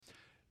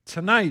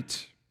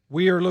Tonight,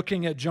 we are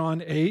looking at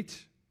John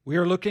 8. We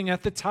are looking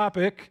at the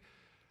topic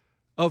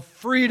of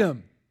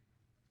freedom.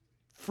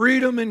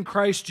 Freedom in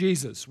Christ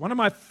Jesus. One of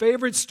my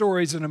favorite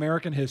stories in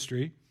American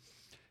history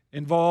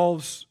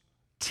involves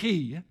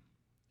tea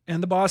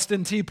and the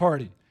Boston Tea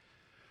Party.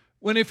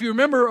 When, if you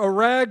remember, a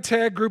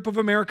ragtag group of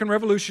American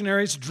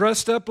revolutionaries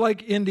dressed up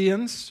like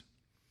Indians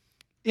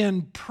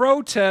in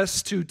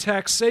protest to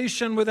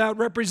taxation without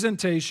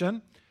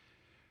representation,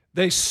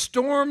 they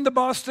stormed the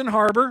Boston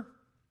Harbor,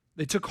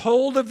 they took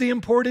hold of the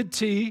imported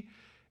tea,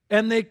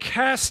 and they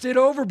cast it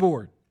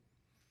overboard.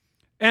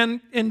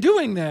 And in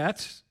doing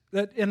that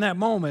in that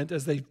moment,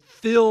 as they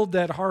filled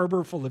that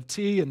harbor full of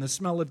tea and the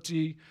smell of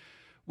tea,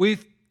 we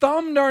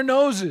thumbed our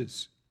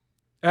noses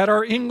at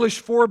our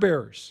English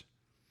forebears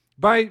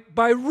by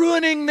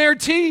ruining their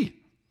tea.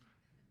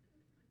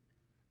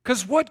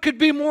 Because what could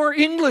be more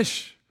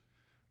English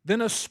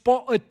than a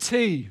spot of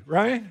tea,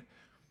 right?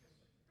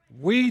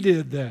 We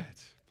did that.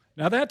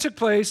 Now that took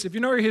place, if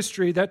you know your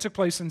history, that took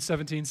place in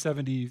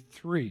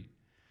 1773.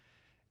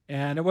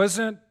 And it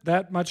wasn't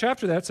that much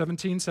after that,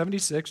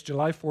 1776,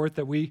 July 4th,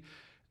 that we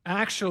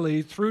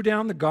actually threw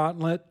down the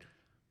gauntlet,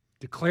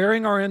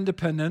 declaring our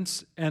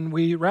independence, and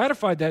we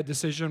ratified that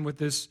decision with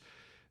this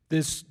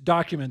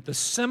document, the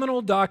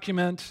seminal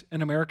document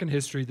in American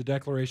history, the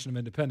Declaration of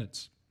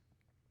Independence.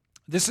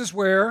 This is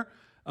where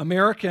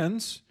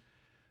Americans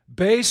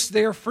base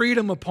their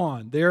freedom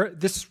upon.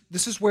 This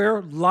is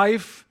where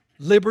life,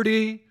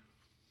 liberty,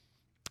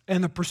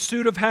 and the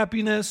pursuit of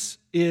happiness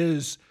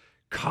is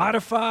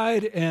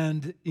codified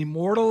and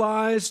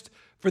immortalized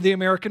for the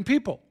American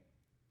people.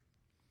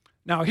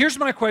 Now, here's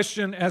my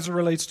question as it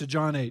relates to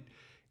John 8.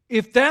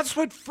 If that's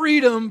what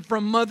freedom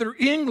from Mother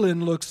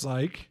England looks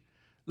like,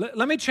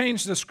 let me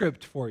change the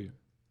script for you.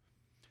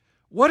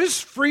 What does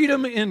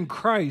freedom in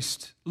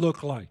Christ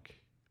look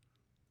like?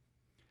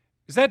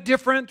 Is that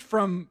different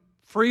from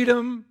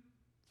freedom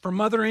from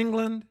Mother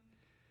England?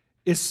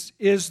 Is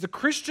the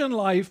Christian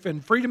life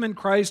and freedom in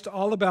Christ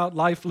all about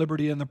life,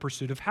 liberty, and the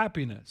pursuit of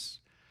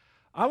happiness?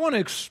 I want to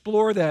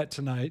explore that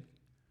tonight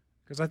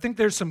because I think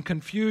there's some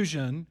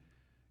confusion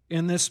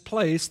in this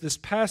place, this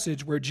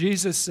passage where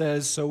Jesus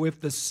says, "So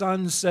if the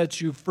Son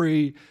sets you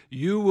free,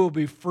 you will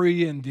be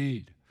free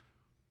indeed."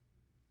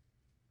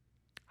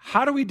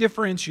 How do we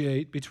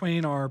differentiate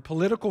between our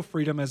political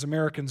freedom as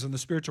Americans and the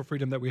spiritual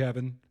freedom that we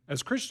have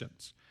as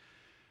Christians?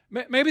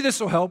 Maybe this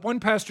will help.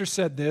 One pastor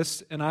said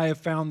this, and I have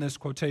found this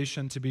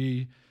quotation to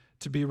be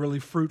really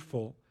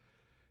fruitful.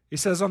 He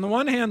says, on the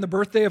one hand, the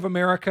birthday of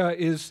America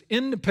is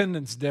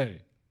Independence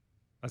Day.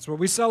 That's what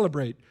we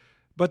celebrate.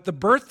 But the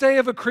birthday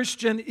of a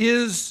Christian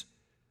is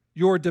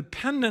your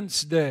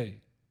Dependence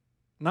Day,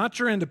 not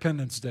your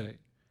Independence Day.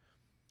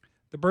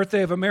 The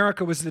birthday of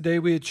America was the day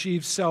we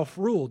achieved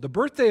self-rule. The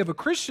birthday of a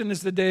Christian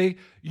is the day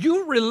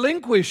you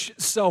relinquish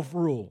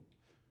self-rule.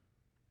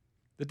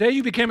 The day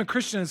you became a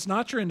Christian, it's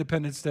not your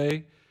Independence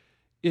Day,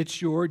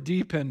 it's your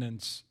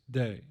Dependence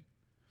Day.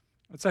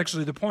 That's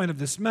actually the point of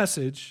this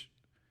message.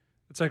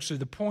 It's actually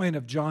the point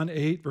of John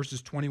 8,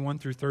 verses 21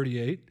 through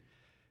 38.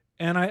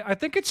 And I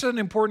think it's an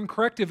important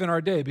corrective in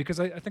our day because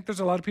I think there's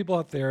a lot of people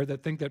out there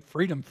that think that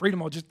freedom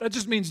that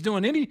just means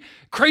doing any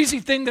crazy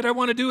thing that I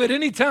want to do at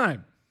any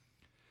time.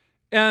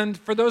 And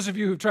for those of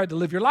you who've tried to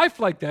live your life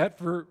like that,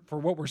 for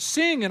what we're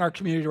seeing in our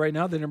community right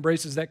now that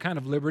embraces that kind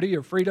of liberty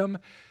or freedom,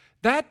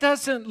 that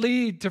doesn't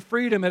lead to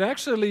freedom. It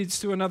actually leads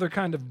to another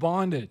kind of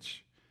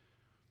bondage.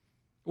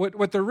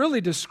 What they're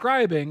really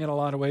describing in a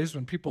lot of ways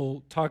when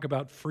people talk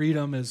about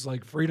freedom as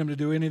like freedom to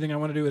do anything I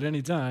want to do at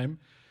any time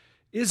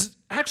is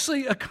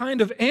actually a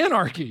kind of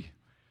anarchy.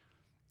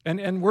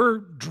 And we're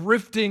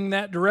drifting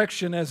that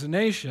direction as a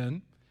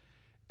nation.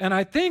 And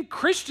I think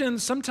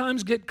Christians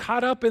sometimes get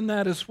caught up in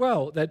that as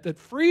well, that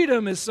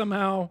freedom is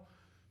somehow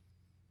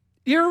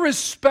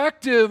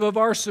irrespective of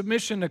our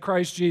submission to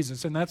Christ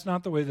Jesus. And that's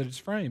not the way that it's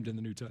framed in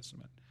the New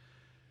Testament.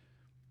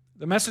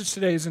 The message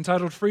today is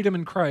entitled Freedom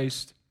in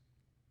Christ.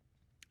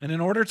 And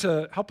in order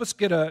to help us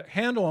get a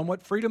handle on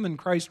what freedom in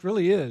Christ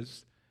really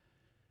is,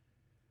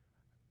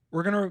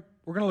 we're going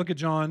to look at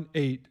John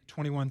 8,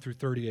 21 through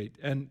 38.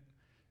 And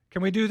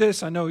can we do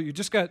this? I know you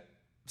just got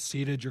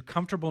seated. You're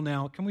comfortable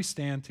now. Can we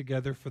stand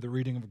together for the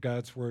reading of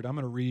God's Word? I'm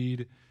going to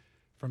read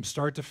from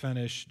start to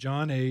finish,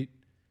 John 8,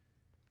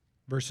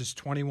 verses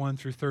 21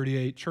 through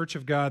 38. Church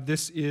of God,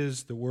 this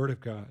is the Word of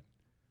God.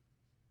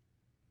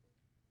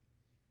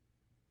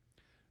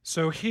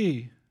 So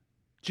he,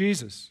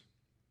 Jesus,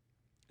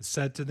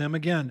 said to them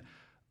again,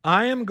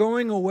 I am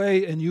going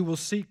away and you will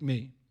seek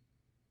me,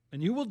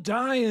 and you will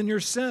die in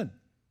your sin.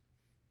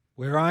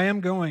 Where I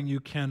am going, you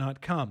cannot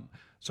come.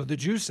 So the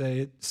Jews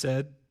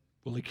said,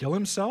 will he kill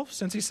himself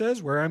since he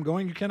says, where I am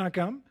going, you cannot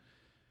come?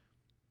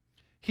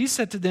 He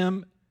said to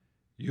them,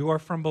 you are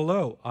from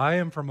below, I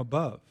am from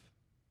above.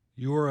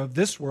 You are of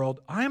this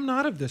world, I am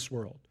not of this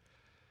world.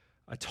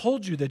 I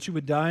told you that you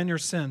would die in your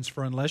sins,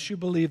 for unless you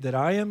believe that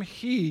I am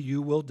he,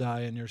 you will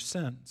die in your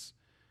sins.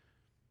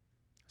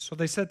 So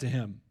they said to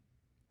him,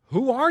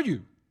 who are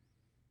you?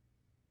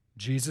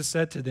 Jesus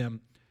said to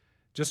them,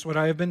 just what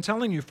I have been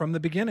telling you from the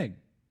beginning.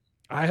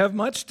 I have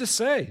much to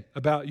say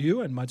about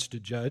you and much to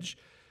judge,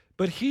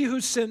 but he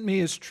who sent me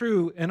is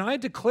true, and I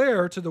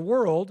declare to the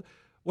world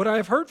what I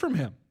have heard from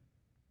him."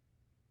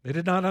 They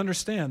did not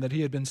understand that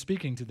he had been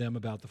speaking to them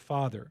about the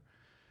Father.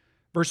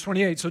 Verse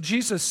 28, "So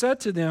Jesus said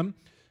to them,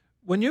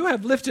 'When you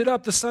have lifted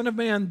up the Son of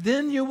Man,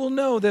 then you will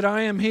know that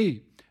I am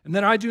he, and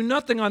that I do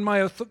nothing on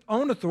my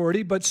own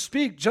authority, but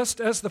speak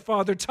just as the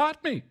Father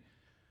taught me.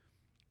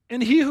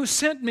 And he who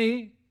sent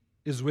me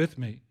is with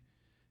me.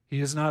 He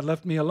has not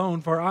left me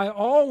alone, for I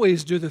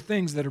always do the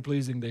things that are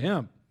pleasing to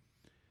him.'"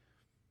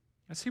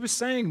 As he was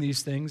saying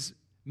these things,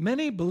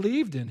 many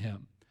believed in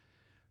him.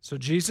 So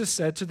Jesus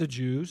said to the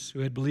Jews who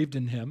had believed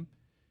in him,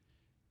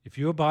 "If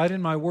you abide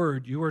in my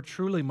word, you are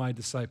truly my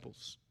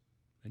disciples,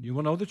 and you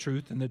will know the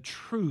truth, and the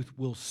truth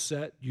will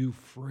set you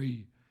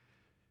free."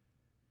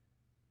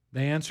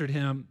 They answered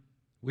him,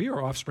 "We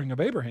are offspring of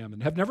Abraham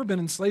and have never been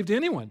enslaved to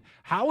anyone.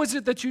 How is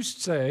it that you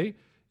say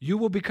you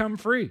will become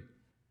free?"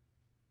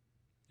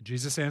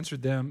 Jesus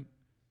answered them,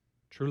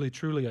 "Truly,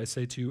 truly, I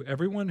say to you,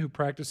 everyone who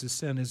practices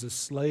sin is a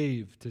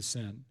slave to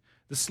sin.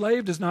 The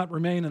slave does not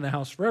remain in the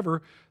house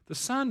forever, the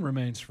Son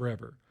remains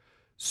forever.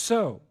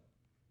 So,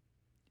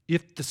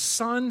 if the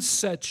Son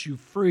sets you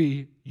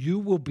free, you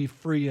will be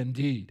free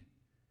indeed.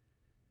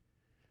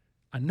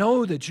 I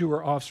know that you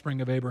are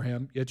offspring of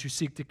Abraham, yet you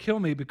seek to kill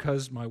me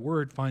because my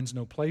word finds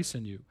no place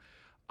in you.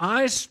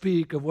 I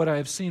speak of what I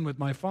have seen with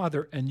my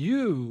Father, and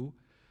you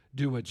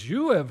do what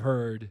you have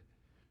heard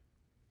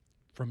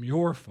from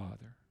your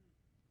father."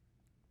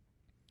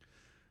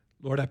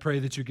 Lord, I pray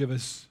that you give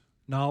us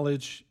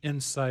knowledge,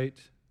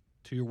 insight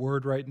to your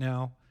word right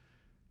now.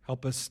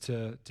 Help us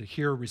to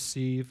hear,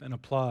 receive, and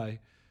apply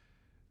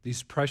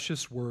these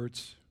precious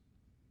words.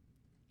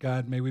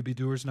 God, may we be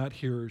doers, not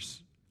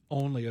hearers,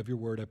 only of your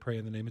word, I pray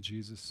in the name of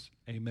Jesus.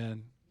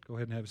 Amen. Go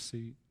ahead and have a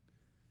seat.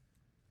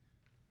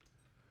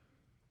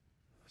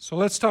 So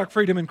let's talk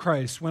freedom in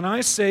Christ. When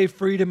I say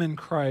freedom in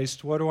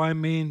Christ, what do I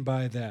mean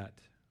by that?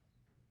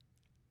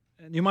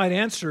 And you might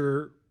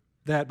answer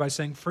that by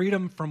saying,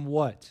 freedom from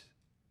what?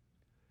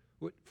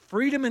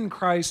 Freedom in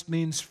Christ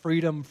means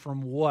freedom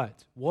from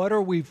what? What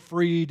are we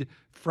freed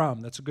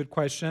from? That's a good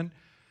question.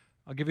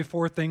 I'll give you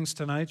 4 things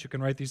tonight. You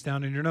can write these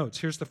down in your notes.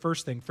 Here's the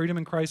first thing. Freedom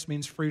in Christ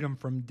means freedom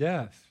from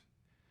death.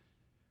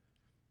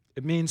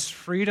 It means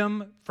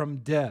freedom from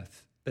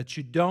death, that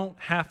you don't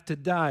have to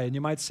die. And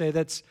you might say,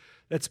 that's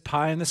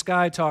pie in the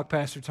sky talk,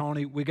 Pastor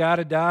Tony. We got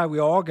to die. We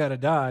all got to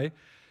die.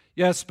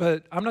 Yes,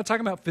 but I'm not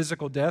talking about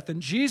physical death,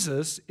 and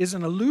Jesus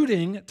isn't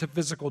alluding to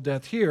physical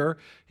death here.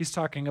 He's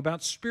talking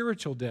about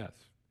spiritual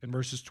death in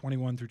verses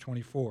 21 through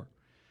 24.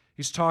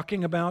 He's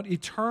talking about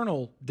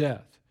eternal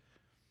death.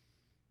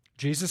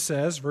 Jesus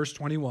says, verse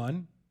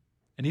 21,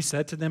 "And he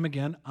said to them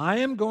again, I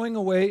am going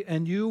away,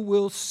 and you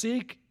will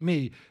seek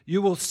me.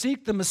 You will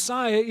seek the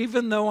Messiah,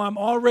 even though I'm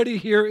already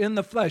here in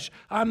the flesh.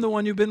 I'm the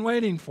one you've been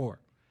waiting for."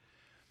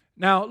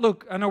 Now,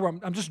 look, I know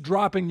I'm just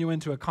dropping you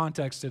into a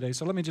context today,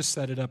 so let me just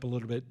set it up a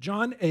little bit.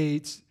 John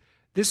 8,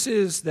 this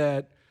is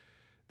that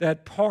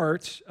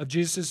part of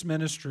Jesus'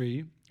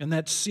 ministry and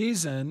that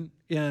season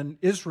in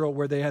Israel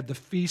where they had the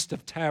Feast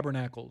of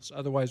Tabernacles,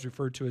 otherwise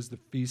referred to as the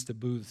Feast of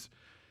Booths.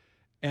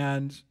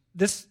 And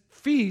this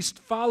feast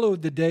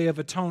followed the Day of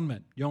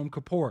Atonement, Yom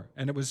Kippur,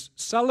 and it was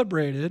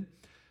celebrated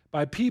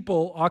by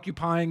people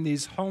occupying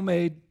these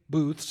homemade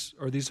booths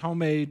or these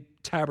homemade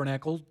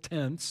tabernacle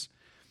tents.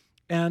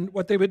 And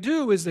what they would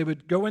do is they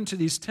would go into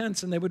these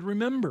tents and they would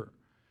remember.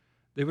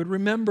 They would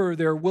remember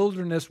their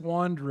wilderness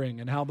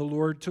wandering and how the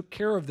Lord took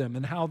care of them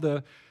and how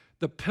the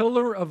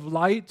pillar of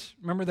light,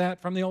 remember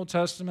that from the Old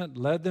Testament,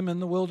 led them in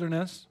the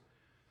wilderness.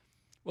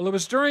 Well, it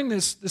was during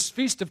this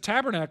Feast of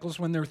Tabernacles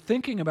when they're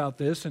thinking about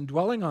this and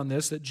dwelling on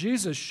this that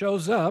Jesus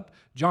shows up,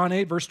 John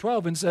 8, verse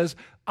 12, and says,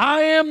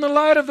 "I am the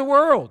light of the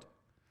world."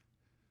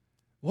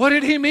 What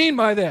did he mean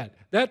by that?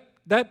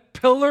 That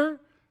pillar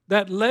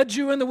that led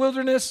you in the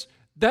wilderness,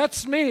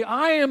 that's me.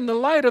 I am the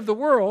light of the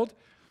world.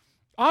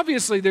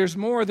 Obviously, there's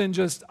more than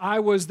just, I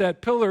was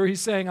that pillar.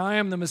 He's saying, I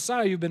am the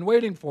Messiah you've been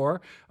waiting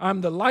for.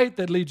 I'm the light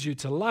that leads you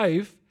to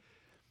life.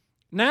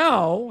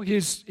 Now,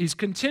 he's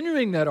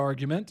continuing that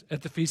argument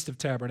at the Feast of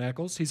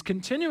Tabernacles. He's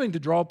continuing to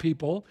draw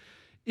people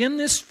in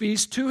this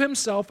feast to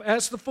himself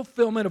as the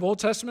fulfillment of Old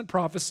Testament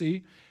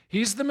prophecy.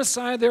 He's the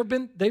Messiah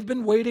they've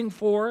been waiting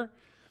for.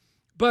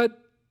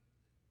 But,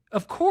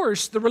 of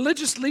course, the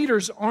religious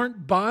leaders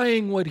aren't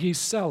buying what he's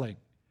selling.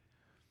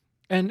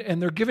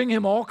 And they're giving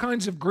him all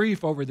kinds of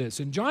grief over this.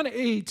 And John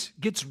 8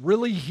 gets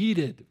really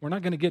heated. We're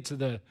not going to get to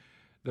the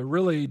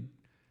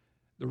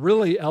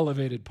really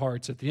elevated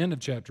parts at the end of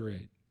chapter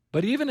 8.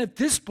 But even at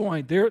this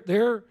point,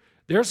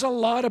 there's a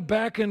lot of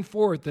back and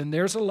forth, and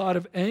there's a lot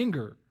of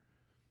anger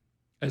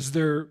as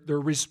they're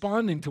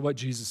responding to what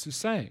Jesus is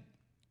saying.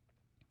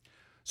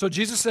 So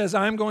Jesus says,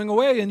 I am going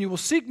away, and you will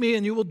seek me,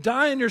 and you will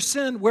die in your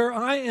sin. Where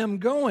I am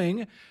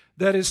going,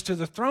 that is to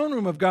the throne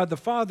room of God the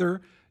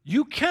Father,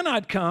 you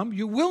cannot come,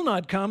 you will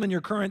not come in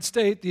your current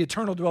state, the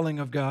eternal dwelling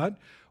of God.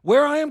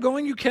 Where I am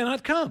going, you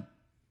cannot come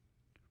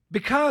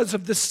because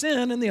of the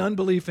sin and the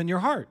unbelief in your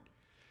heart.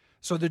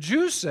 So the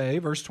Jews say,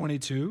 verse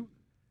 22,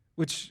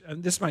 which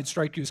and this might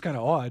strike you as kind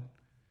of odd.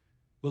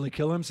 Will he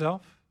kill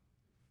himself?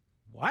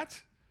 What?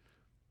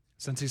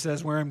 Since he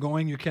says, where I'm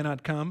going, you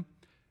cannot come.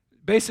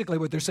 Basically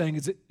what they're saying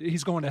is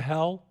he's going to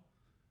hell.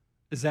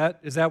 Is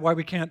that why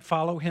we can't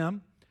follow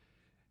him?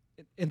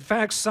 In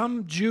fact,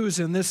 some Jews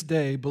in this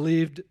day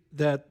believed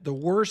that the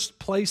worst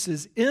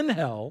places in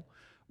hell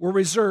were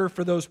reserved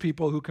for those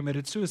people who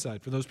committed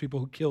suicide, for those people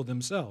who killed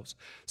themselves.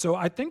 So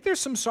I think there's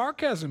some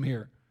sarcasm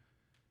here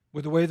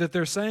with the way that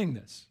they're saying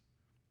this.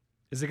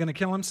 Is he going to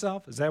kill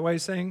himself? Is that why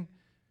he's saying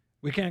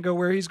we can't go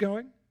where he's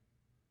going?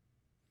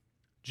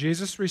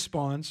 Jesus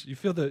responds. You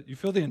feel the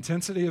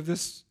intensity of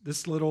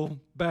this little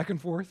back and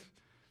forth?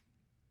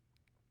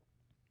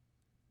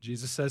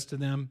 Jesus says to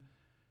them,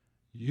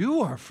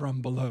 you are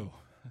from below.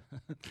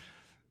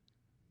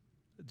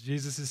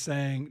 Jesus is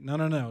saying, no,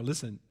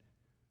 listen.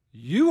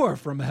 You are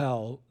from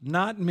hell,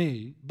 not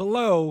me.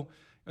 Below,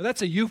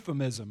 that's a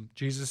euphemism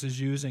Jesus is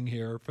using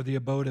here for the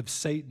abode of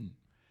Satan.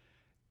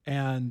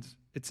 And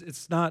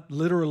it's not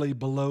literally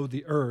below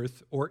the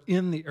earth or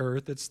in the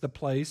earth. It's the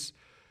place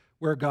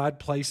where God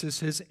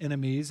places his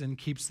enemies and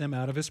keeps them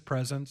out of his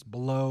presence.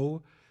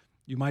 Below,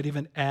 you might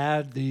even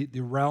add the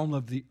realm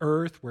of the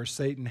earth where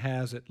Satan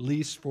has, at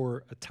least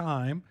for a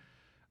time,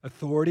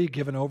 authority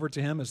given over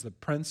to him as the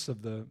prince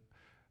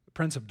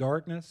of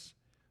darkness,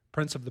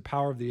 prince of the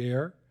power of the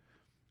air.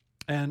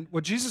 And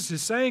what Jesus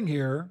is saying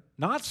here,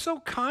 not so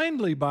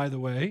kindly, by the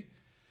way,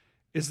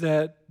 is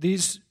that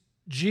these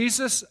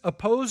Jesus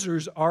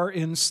opposers are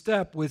in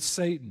step with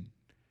Satan.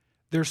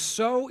 They're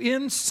so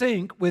in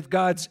sync with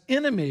God's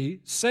enemy,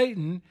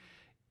 Satan.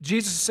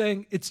 Jesus is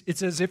saying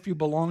it's as if you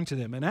belong to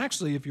them. And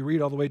actually, if you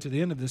read all the way to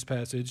the end of this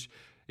passage,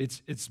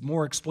 it's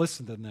more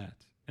explicit than that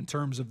in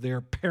terms of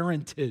their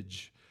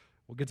parentage.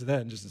 We'll get to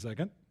that in just a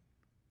second.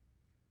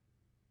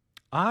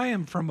 I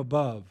am from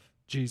above,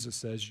 Jesus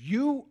says.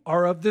 You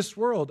are of this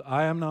world.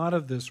 I am not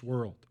of this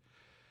world.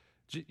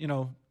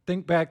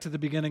 Think back to the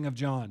beginning of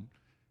John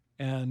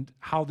and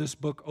how this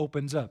book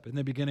opens up. In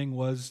the beginning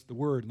was the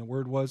Word, and the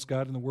Word was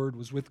God, and the Word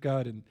was with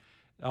God, and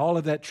all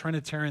of that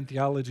Trinitarian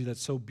theology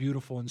that's so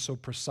beautiful and so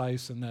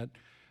precise and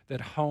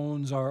that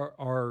hones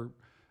our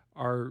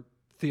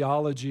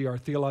theology, our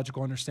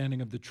theological understanding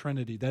of the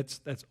Trinity.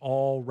 That's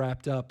all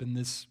wrapped up in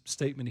this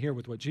statement here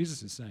with what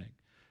Jesus is saying.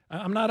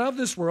 I'm not of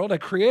this world. I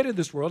created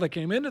this world. I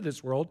came into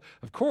this world,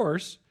 of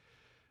course.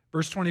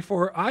 Verse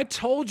 24, I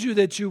told you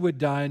that you would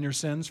die in your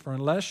sins, for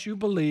unless you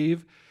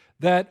believe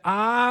that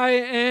I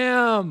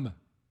am.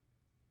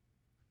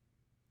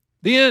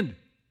 The end.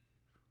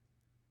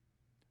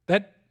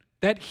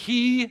 That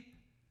he, if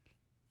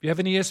you have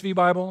an ESV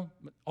Bible,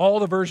 all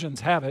the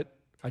versions have it.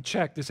 I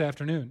checked this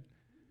afternoon.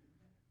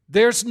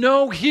 There's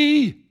no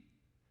he.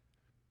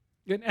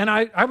 And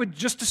I would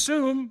just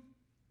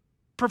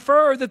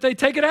prefer that they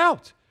take it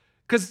out,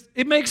 because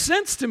it makes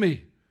sense to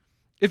me.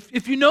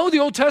 If you know the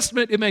Old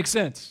Testament, it makes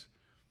sense.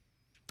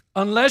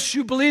 Unless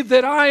you believe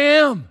that I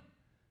am,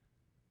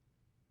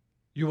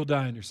 you will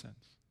die in your sins.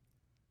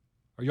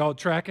 Are y'all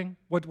tracking?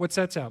 What's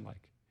that sound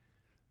like?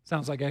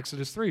 Sounds like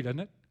Exodus 3,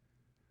 doesn't it?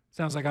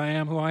 Sounds like I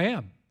am who I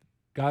am.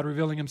 God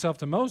revealing himself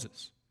to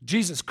Moses.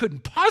 Jesus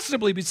couldn't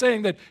possibly be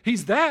saying that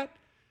he's that.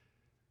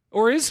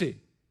 Or is he?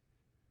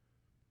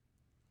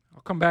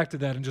 I'll come back to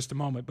that in just a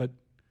moment, but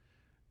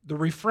the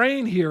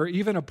refrain here,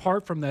 even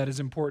apart from that, is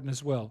important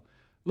as well.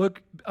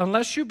 Look,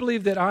 unless you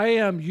believe that I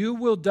am, you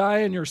will die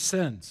in your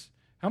sins.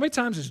 How many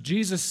times has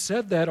Jesus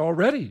said that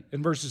already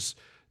in verses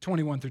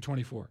 21 through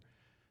 24?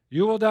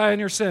 You will die in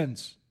your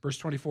sins, verse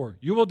 24.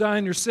 You will die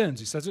in your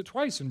sins. He says it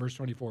twice in verse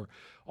 24.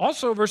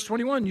 Also, verse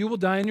 21, you will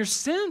die in your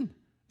sin,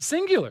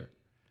 singular.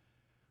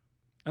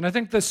 And I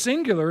think the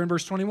singular in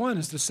verse 21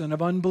 is the sin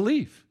of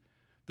unbelief.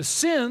 The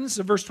sins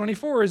of verse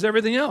 24 is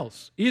everything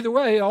else. Either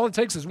way, all it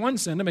takes is one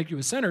sin to make you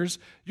a sinner.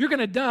 You're going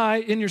to die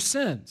in your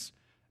sins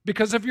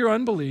because of your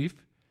unbelief,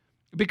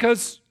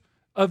 because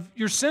of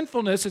your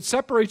sinfulness. It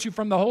separates you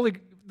from the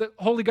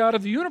holy God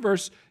of the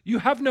universe. You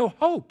have no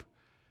hope.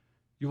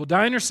 You will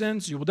die in your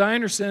sins. You will die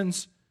in your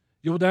sins.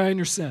 You will die in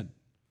your sin.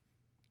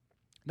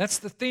 That's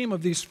the theme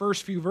of these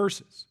first few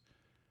verses.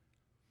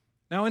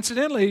 Now,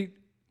 incidentally,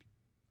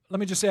 let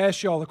me just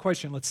ask you all a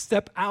question. Let's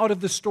step out of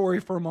the story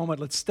for a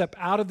moment. Let's step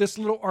out of this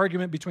little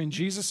argument between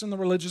Jesus and the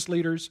religious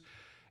leaders.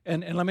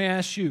 And let me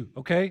ask you,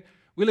 okay?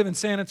 We live in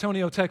San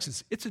Antonio,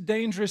 Texas. It's a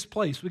dangerous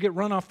place. We get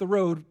run off the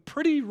road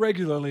pretty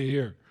regularly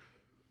here.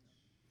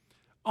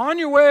 On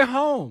your way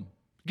home,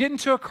 get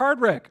into a car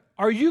wreck.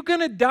 Are you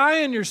going to die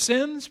in your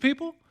sins,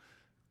 people?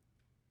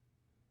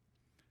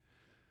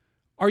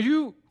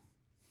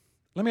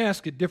 Let me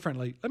ask it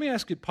differently. Let me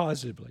ask it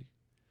positively.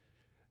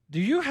 Do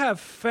you have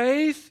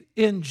faith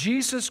in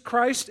Jesus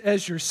Christ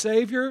as your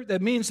Savior?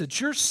 That means that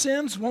your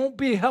sins won't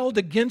be held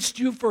against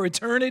you for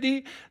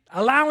eternity,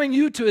 allowing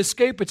you to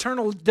escape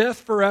eternal death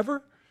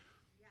forever?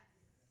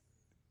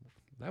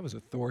 That was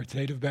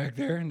authoritative back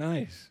there.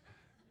 Nice.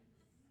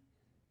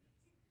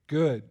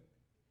 Good.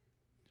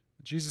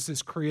 Jesus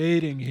is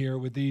creating here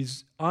with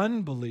these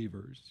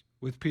unbelievers,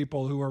 with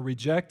people who are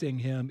rejecting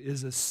him,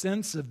 is a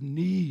sense of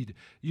need.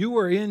 You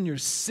are in your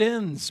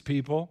sins,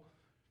 people.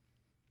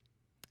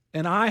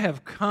 and I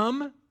have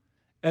come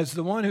as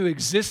the one who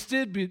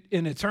existed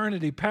in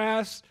eternity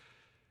past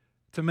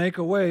to make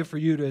a way for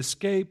you to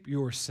escape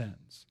your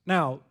sins.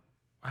 Now,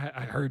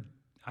 I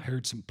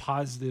heard some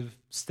positive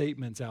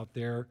statements out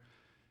there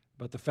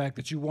about the fact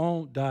that you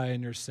won't die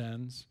in your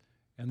sins,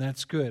 and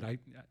that's good.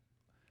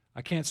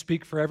 I can't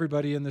speak for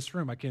everybody in this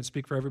room. I can't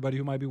speak for everybody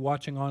who might be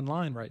watching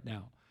online right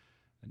now.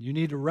 And you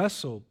need to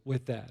wrestle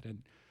with that.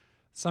 And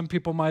some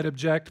people might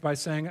object by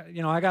saying,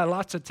 I got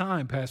lots of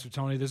time, Pastor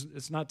Tony.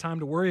 It's not time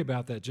to worry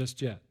about that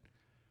just yet.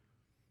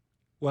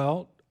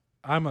 Well,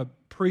 I'm a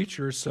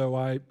preacher, so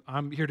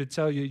I'm here to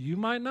tell you, you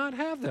might not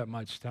have that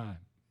much time.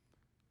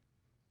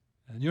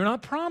 And you're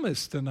not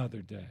promised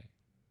another day.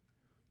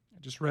 I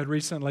just read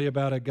recently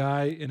about a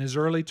guy in his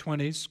early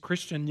 20s,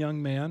 Christian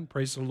young man,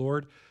 praise the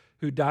Lord,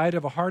 who died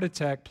of a heart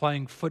attack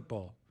playing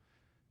football.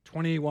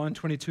 21,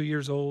 22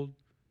 years old.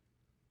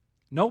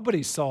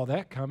 Nobody saw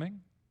that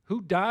coming.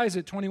 Who dies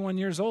at 21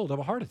 years old of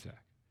a heart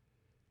attack?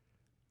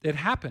 It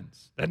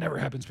happens. That never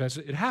happens,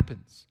 Pastor. It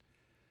happens.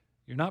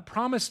 You're not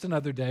promised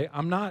another day.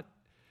 I'm not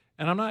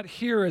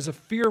here as a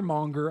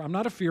fearmonger. I'm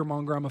not a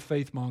fearmonger. I'm a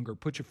faithmonger.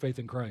 Put your faith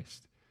in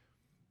Christ.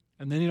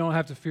 And then you don't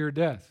have to fear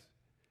death.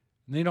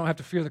 And then you don't have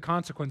to fear the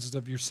consequences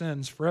of your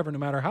sins forever, no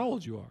matter how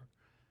old you are.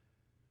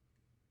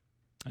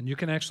 And you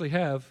can actually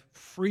have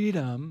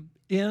freedom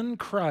in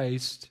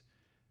Christ.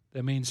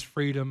 That means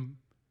freedom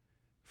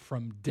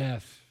from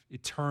death,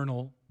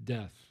 eternal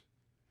death.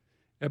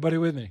 Everybody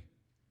with me?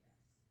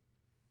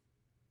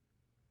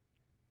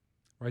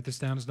 Write this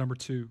down as number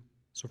 2.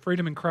 So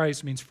freedom in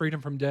Christ means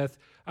freedom from death.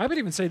 I would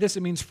even say this,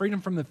 it means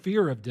freedom from the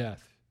fear of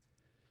death.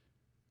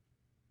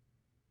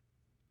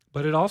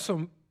 But it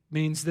also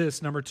means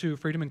this, number 2,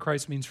 freedom in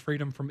Christ means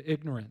freedom from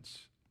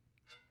ignorance.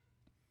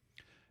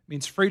 It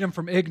means freedom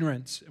from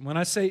ignorance. And when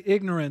I say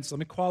ignorance, let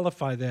me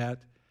qualify that.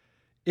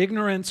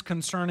 Ignorance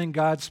concerning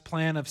God's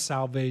plan of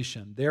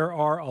salvation. There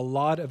are a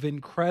lot of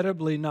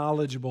incredibly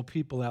knowledgeable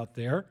people out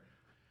there.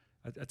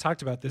 I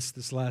talked about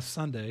this last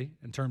Sunday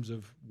in terms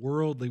of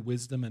worldly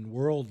wisdom and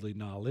worldly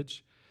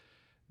knowledge.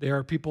 There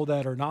are people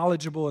that are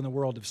knowledgeable in the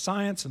world of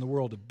science, in the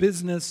world of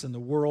business, in the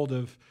world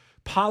of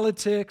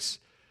politics,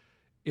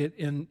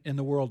 in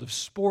the world of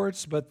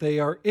sports, but they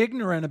are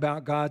ignorant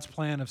about God's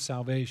plan of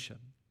salvation.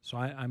 So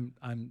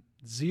I'm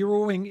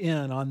zeroing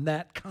in on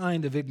that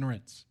kind of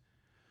ignorance.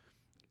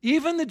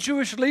 Even the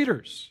Jewish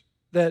leaders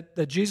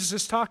that Jesus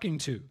is talking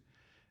to,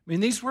 I mean,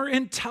 these were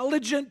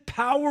intelligent,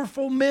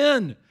 powerful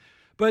men.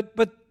 But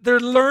their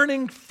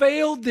learning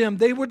failed them.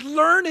 They were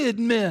learned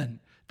men.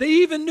 They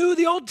even knew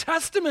the Old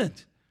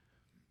Testament.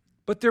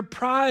 But their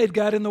pride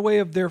got in the way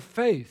of their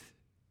faith.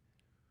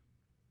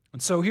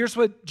 And so here's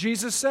what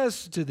Jesus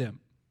says to them.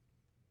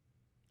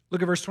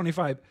 Look at verse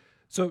 25.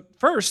 So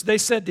first they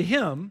said to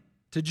him,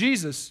 to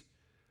Jesus,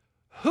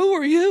 "Who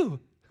are you?"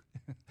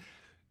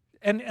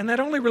 and that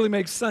only really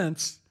makes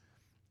sense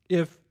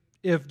if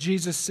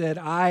Jesus said,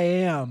 "I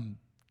am ...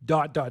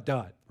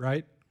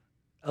 right?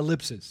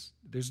 Ellipsis.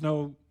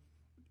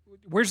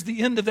 Where's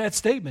the end of that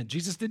statement?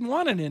 Jesus didn't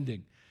want an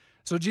ending.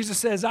 So Jesus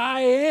says,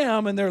 "I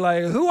am," and they're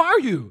like, "Who are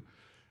you?"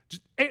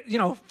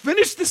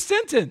 Finish the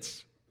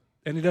sentence.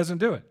 And he doesn't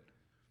do it.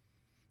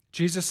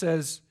 Jesus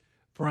says,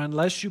 "For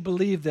unless you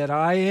believe that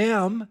I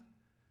am,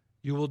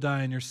 you will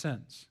die in your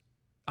sins."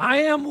 I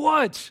am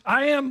what?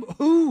 I am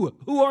who?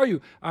 Who are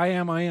you? I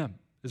am,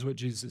 is what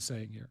Jesus is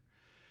saying here.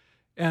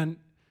 And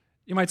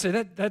you might say,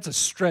 that's a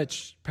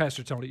stretch,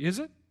 Pastor Tony. Is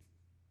it?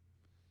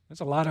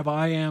 There's a lot of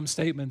I am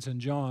statements in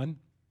John.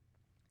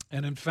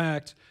 And in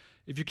fact,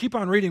 if you keep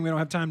on reading, we don't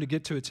have time to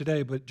get to it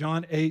today, but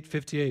John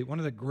 8:58, one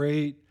of the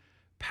great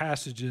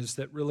passages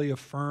that really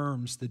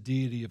affirms the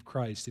deity of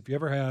Christ. If you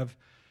ever have,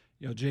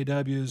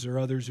 JWs or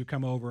others who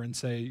come over and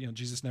say,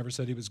 Jesus never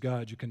said he was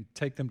God, you can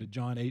take them to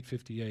John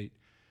 8:58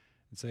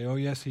 and say, oh,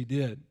 yes, he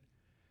did.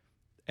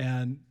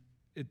 And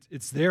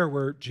it's there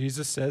where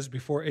Jesus says,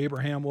 before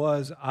Abraham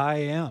was, I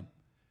am.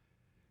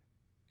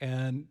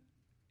 And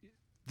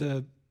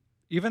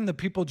even the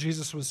people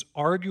Jesus was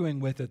arguing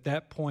with at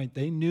that point,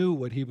 they knew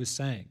what he was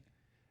saying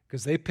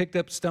because they picked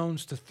up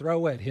stones to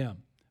throw at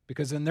him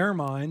because in their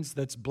minds,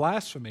 that's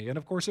blasphemy. And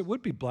of course, it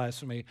would be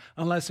blasphemy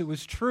unless it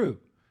was true.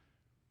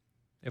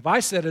 If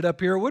I said it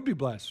up here, it would be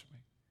blasphemy.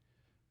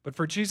 But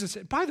for Jesus,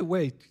 by the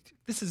way,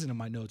 this isn't in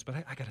my notes, but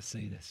I got to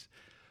say this.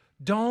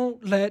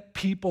 Don't let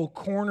people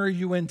corner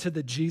you into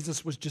the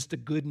Jesus was just a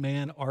good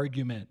man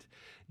argument.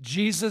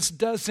 Jesus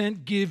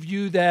doesn't give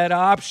you that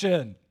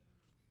option.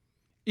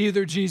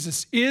 Either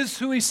Jesus is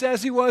who he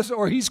says he was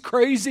or he's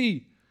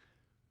crazy.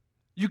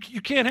 You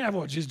can't have,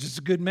 Jesus is just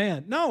a good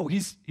man. No,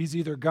 he's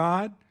either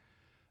God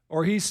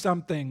or he's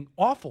something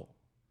awful.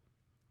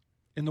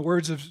 In the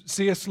words of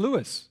C.S.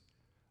 Lewis,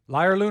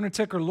 liar,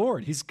 lunatic, or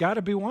Lord. He's got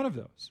to be one of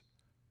those.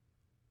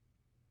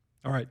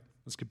 All right,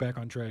 let's get back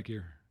on track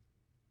here.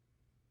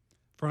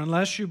 For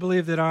unless you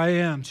believe that I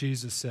am,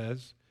 Jesus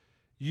says,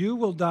 you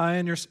will die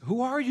in your...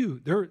 Who are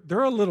you?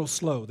 They're a little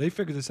slow. They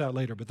figure this out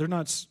later, but they're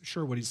not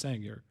sure what he's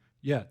saying here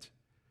yet.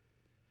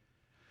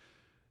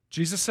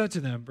 Jesus said to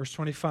them, verse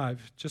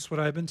 25, just what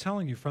I've been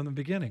telling you from the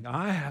beginning.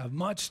 I have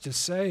much to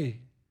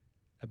say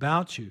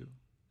about you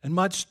and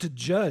much to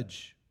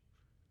judge.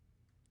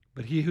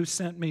 But he who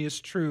sent me is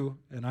true,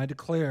 and I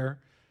declare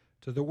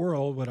to the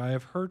world what I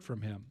have heard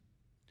from him.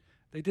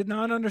 They did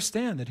not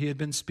understand that he had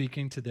been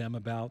speaking to them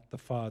about the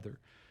Father.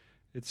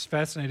 It's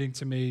fascinating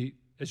to me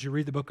as you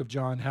read the book of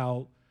John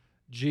how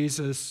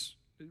Jesus,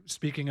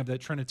 speaking of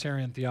that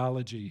Trinitarian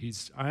theology,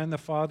 I and the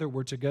Father,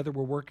 we're together,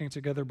 we're working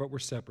together, but we're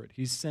separate.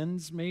 He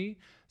sends me,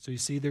 so you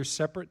see their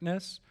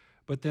separateness,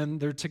 but then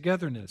their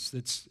togetherness.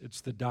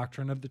 It's the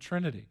doctrine of the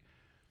Trinity,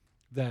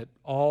 that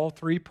all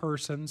three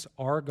persons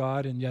are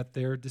God and yet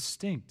they're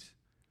distinct.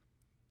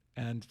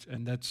 And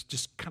that's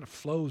just kind of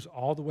flows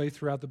all the way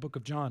throughout the book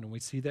of John, and we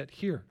see that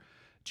here.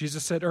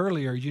 Jesus said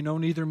earlier, you know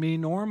neither me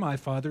nor my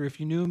Father. If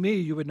you knew me,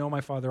 you would know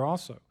my Father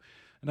also.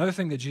 Another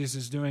thing that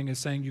Jesus is doing is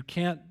saying you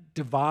can't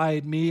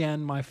divide me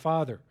and my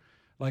Father.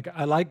 Like,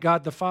 I like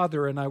God the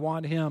Father and I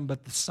want him,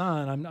 but the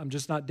Son, I'm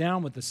just not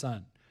down with the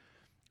Son.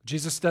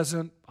 Jesus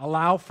doesn't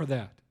allow for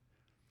that.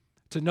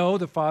 To know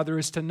the Father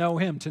is to know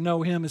him. To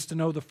know him is to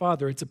know the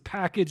Father. It's a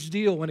package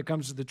deal when it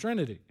comes to the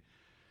Trinity.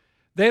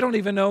 They don't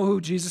even know who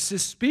Jesus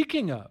is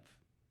speaking of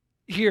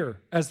here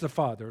as the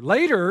Father.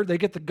 Later, they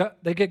get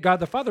God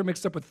the Father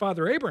mixed up with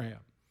Father Abraham.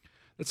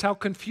 That's how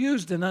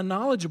confused and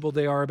unknowledgeable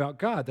they are about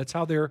God. That's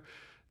how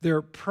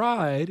their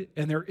pride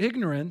and their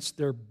ignorance,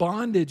 their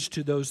bondage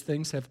to those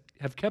things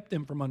have kept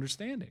them from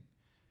understanding.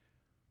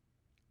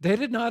 They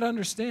did not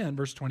understand,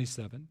 verse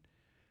 27,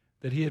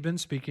 that he had been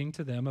speaking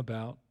to them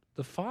about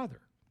the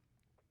Father.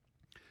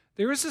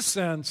 There is a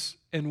sense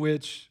in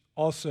which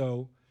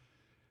also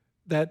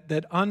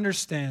that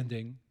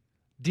understanding,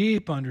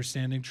 deep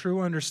understanding,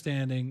 true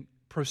understanding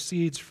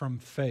proceeds from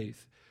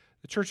faith.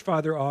 The church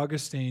father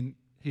Augustine,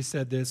 he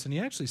said this, and he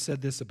actually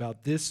said this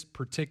about this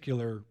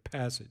particular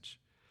passage.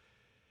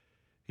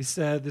 He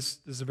said, this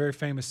is a very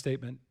famous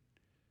statement,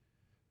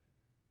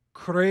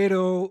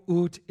 credo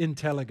ut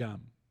intelligam.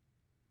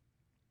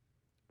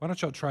 Why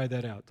don't y'all try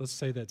that out? Let's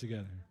say that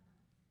together.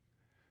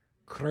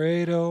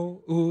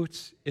 Credo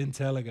ut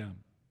intelligam.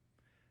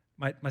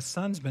 My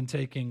son's been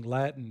taking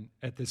Latin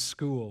at this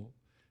school,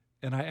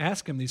 and I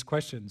ask him these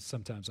questions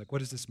sometimes, like, what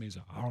does this mean? He's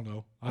like, I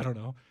don't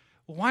know.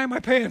 Well, why am I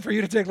paying for you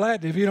to take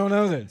Latin if you don't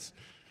know this?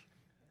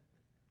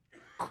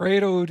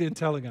 Credo ut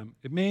intelligam.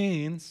 It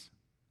means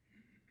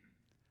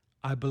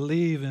I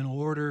believe in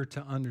order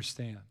to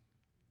understand.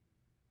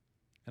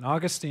 And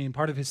Augustine,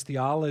 part of his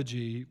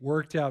theology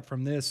worked out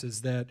from this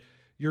is that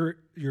your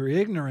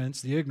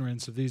ignorance, the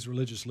ignorance of these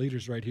religious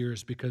leaders right here,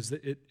 is because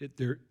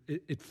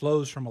it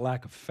flows from a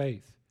lack of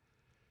faith,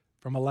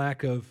 from a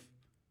lack of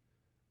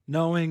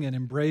knowing and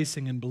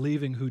embracing and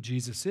believing who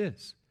Jesus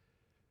is.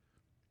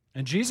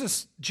 And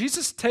Jesus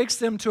takes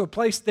them to a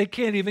place they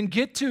can't even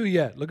get to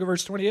yet. Look at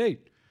verse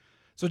 28.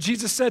 So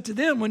Jesus said to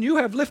them, when you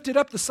have lifted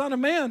up the Son of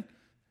Man,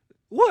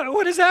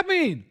 what does that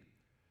mean?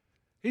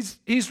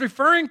 He's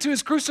referring to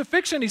his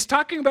crucifixion. He's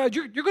talking about,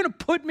 you're going to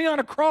put me on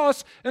a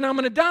cross and I'm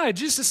going to die.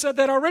 Jesus said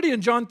that already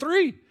in John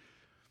 3.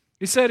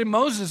 He said,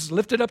 Moses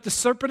lifted up the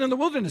serpent in the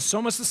wilderness,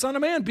 so must the Son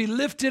of Man be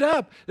lifted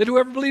up, that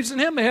whoever believes in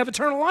him may have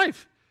eternal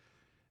life.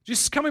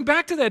 Jesus is coming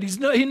back to that.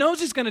 He knows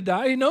he's going to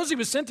die. He knows he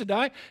was sent to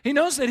die. He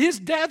knows that his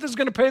death is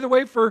going to pay the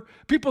way for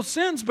people's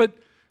sins, but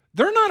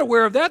they're not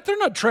aware of that. They're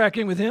not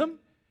tracking with him.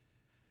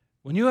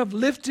 When you have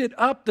lifted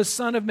up the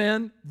Son of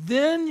Man,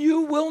 then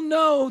you will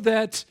know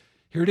that,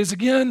 here it is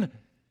again,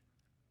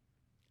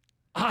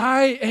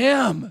 I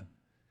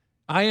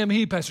am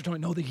he. Pastor Tony,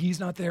 no, that he's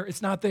not there.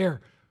 It's not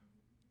there.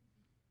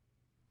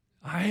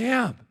 I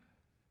am.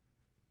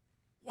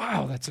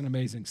 Wow, that's an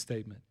amazing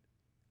statement.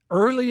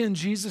 Early in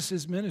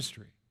Jesus'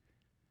 ministry.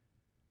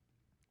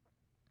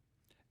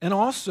 And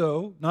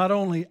also, not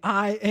only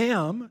I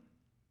am,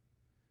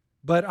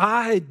 but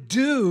I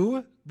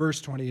do, verse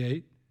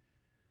 28,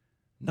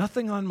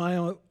 nothing on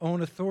my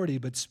own authority,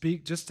 but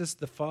speak just as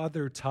the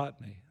Father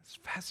taught me. It's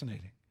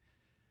fascinating.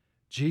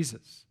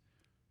 Jesus,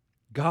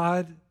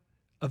 God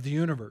of the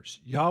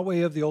universe, Yahweh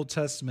of the Old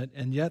Testament,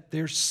 and yet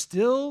there's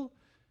still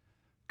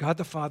God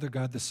the Father,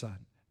 God the Son.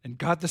 And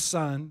God the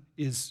Son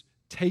is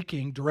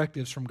taking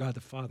directives from God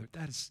the Father.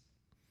 That is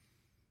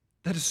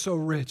so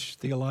rich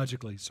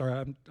theologically. Sorry,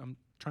 I'm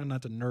trying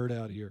not to nerd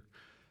out here.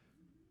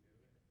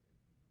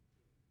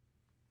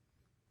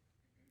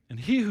 And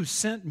he who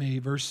sent me,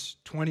 verse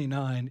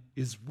 29,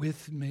 is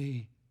with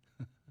me.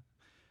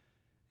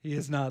 He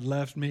has not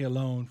left me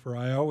alone, for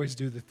I always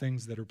do the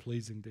things that are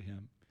pleasing to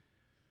him.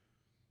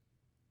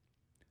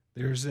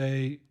 There's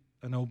an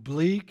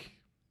oblique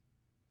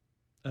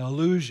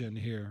allusion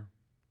here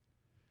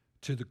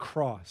to the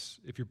cross,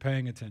 if you're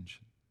paying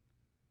attention.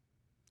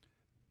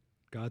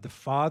 God the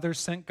Father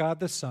sent God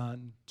the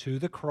Son to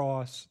the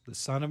cross. The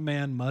Son of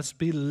Man must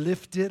be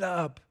lifted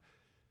up.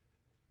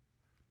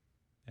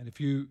 And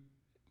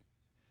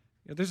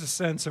there's a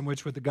sense in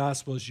which with the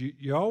Gospels,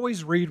 you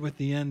always read with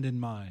the end in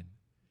mind.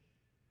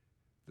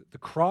 The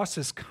cross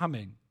is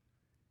coming,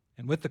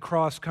 and with the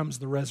cross comes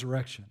the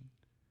resurrection.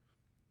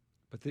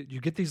 But you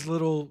get these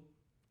little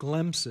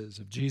glimpses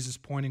of Jesus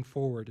pointing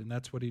forward, and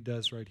that's what he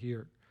does right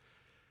here.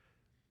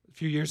 A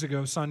few years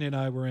ago, Sonia and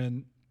I were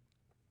in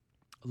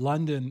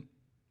London,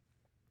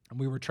 and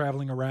we were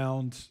traveling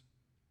around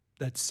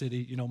that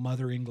city,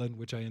 Mother England,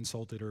 which I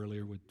insulted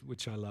earlier,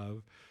 which I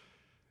love.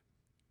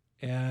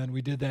 And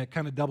we did that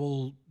kind of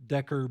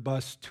double-decker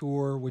bus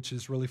tour, which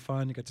is really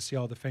fun. You get to see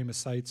all the famous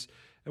sites.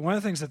 And one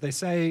of the things that they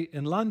say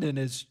in London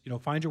is,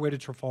 find your way to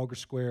Trafalgar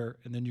Square,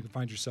 and then you can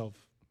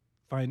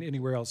find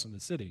anywhere else in the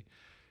city.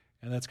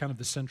 And that's kind of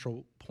the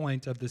central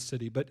point of this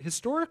city. But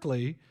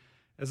historically,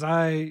 as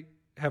I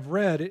have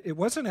read, it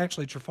wasn't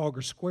actually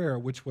Trafalgar Square,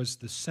 which was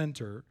the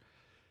center.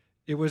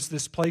 It was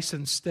this place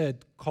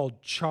instead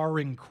called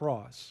Charing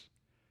Cross.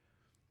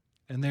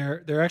 And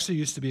there actually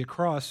used to be a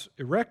cross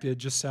erected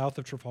just south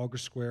of Trafalgar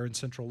Square in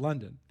central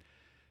London.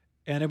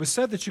 And it was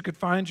said that you could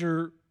find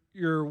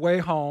your way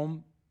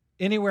home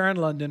anywhere in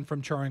London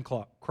from Charing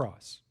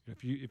Cross.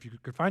 If you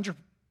could find your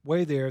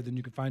way there, then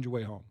you could find your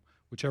way home,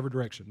 whichever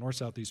direction, north,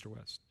 south, east, or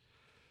west.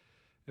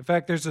 In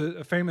fact, there's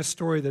a famous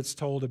story that's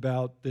told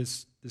about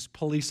this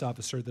police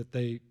officer that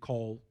they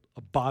call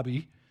a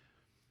Bobby,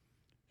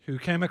 who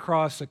came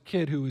across a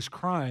kid who was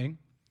crying,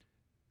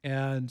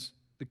 and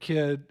the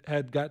kid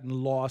had gotten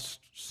lost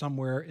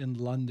somewhere in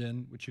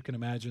London, which you can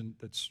imagine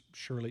that's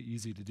surely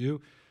easy to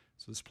do.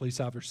 So this police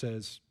officer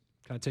says,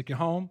 "Can I take you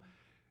home?"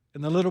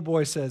 And the little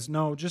boy says,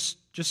 "No,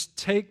 just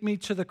take me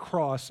to the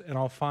cross and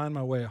I'll find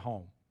my way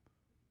home."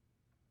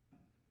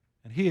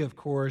 And he, of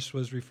course,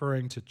 was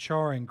referring to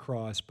Charing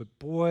Cross, but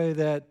boy,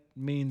 that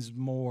means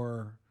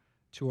more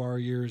to our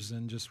ears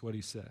than just what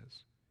he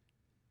says.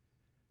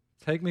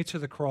 Take me to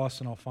the cross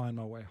and I'll find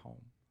my way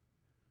home.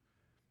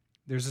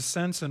 There's a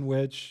sense in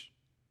which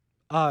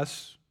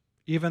us,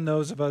 even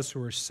those of us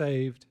who are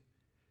saved,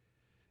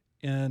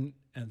 and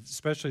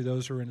especially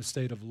those who are in a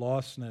state of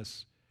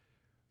lostness,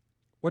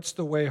 what's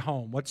the way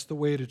home? What's the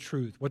way to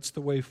truth? What's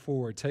the way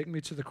forward? Take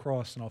me to the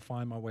cross and I'll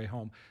find my way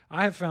home.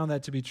 I have found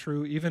that to be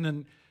true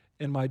even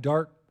in my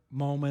dark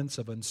moments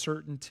of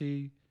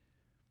uncertainty,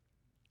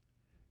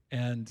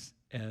 and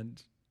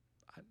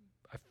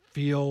I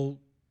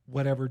feel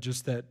whatever,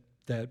 just that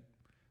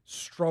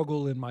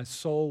struggle in my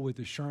soul with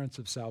assurance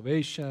of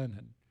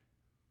salvation.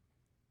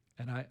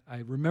 And I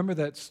remember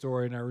that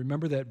story, and I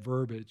remember that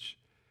verbiage.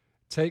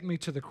 Take me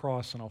to the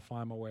cross and I'll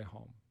find my way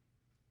home.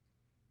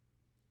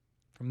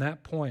 From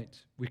that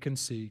point, we can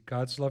see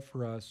God's love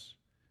for us,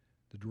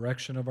 the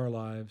direction of our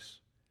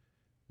lives,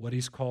 what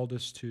he's called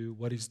us to,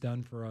 what he's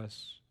done for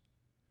us.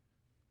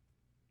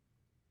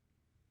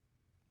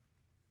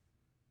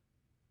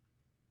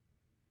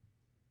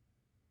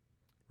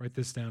 Write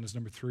this down as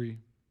number 3.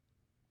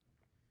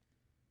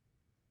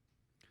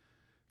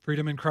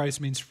 Freedom in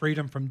Christ means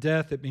freedom from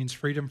death. It means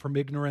freedom from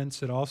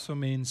ignorance. It also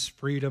means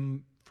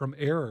freedom from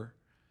error.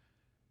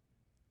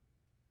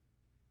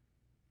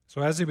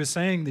 So as he was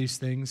saying these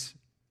things,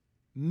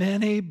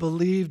 many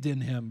believed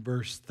in him,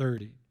 verse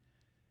 30,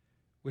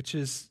 which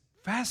is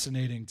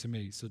fascinating to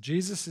me. So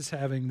Jesus is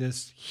having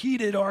this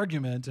heated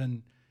argument,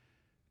 and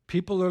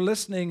people are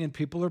listening and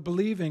people are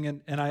believing.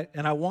 And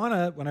I want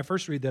to, when I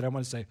first read that, I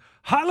want to say,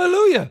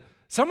 hallelujah,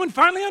 someone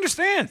finally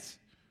understands.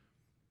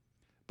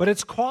 But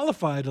it's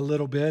qualified a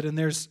little bit, and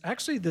there's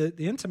actually the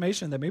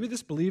intimation that maybe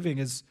this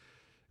believing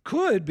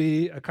could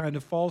be a kind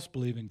of false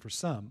believing for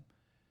some.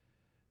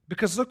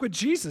 Because look what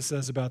Jesus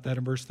says about that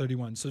in verse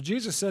 31. So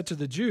Jesus said to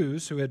the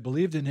Jews who had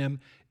believed in him,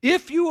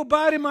 "If you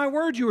abide in my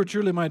word, you are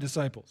truly my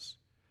disciples."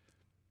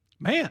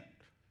 Man.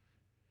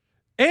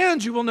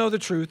 "And you will know the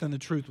truth, and the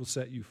truth will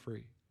set you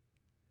free."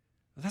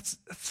 That's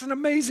an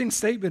amazing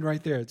statement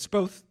right there. It's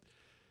both,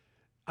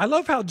 I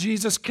love how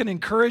Jesus can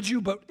encourage you,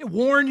 but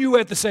warn you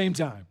at the same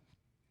time.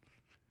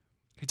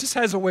 He just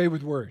has a way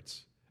with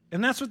words.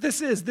 And that's what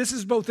this is. This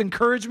is both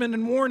encouragement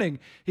and warning.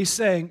 He's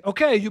saying,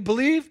 okay, you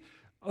believe?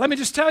 Let me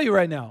just tell you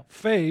right now,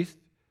 faith,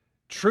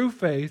 true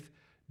faith,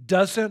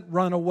 doesn't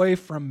run away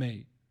from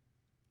me.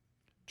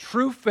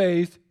 True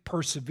faith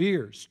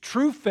perseveres.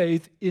 True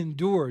faith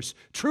endures.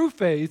 True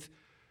faith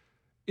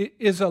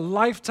is a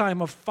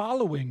lifetime of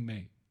following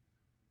me.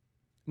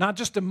 Not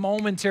just a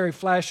momentary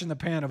flash in the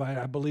pan of,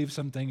 I believe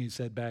something he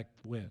said back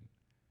when.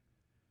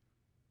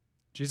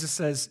 Jesus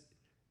says,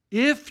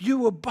 if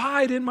you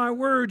abide in my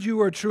word, you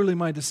are truly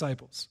my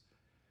disciples.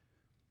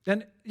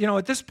 And,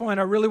 at this point,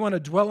 I really want to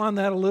dwell on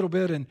that a little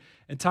bit and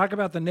talk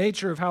about the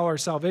nature of how our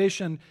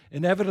salvation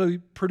inevitably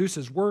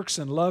produces works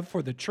and love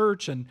for the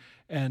church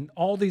and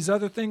all these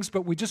other things,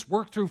 but we just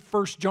worked through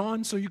 1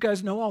 John, so you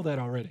guys know all that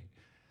already.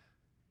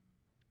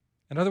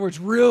 In other words,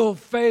 real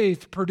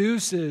faith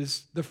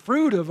produces the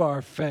fruit of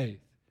our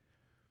faith.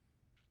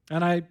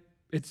 And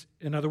it's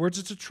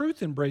a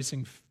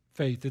truth-embracing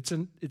faith. It's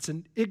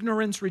an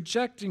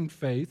ignorance-rejecting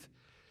faith.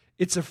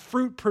 It's a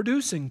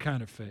fruit-producing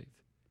kind of faith.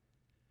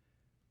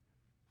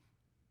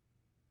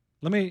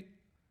 I'm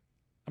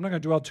not going to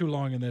dwell too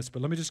long in this,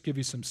 but let me just give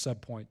you some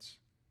subpoints.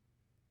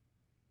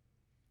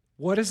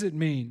 What does it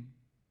mean,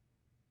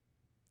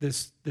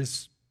 this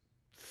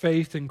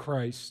faith in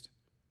Christ?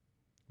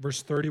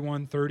 Verse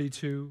 31,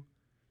 32.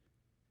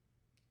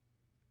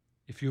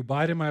 If you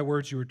abide in my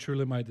words, you are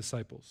truly my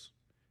disciples.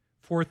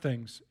 4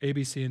 things, A,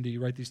 B, C, and D.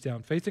 Write these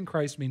down. Faith in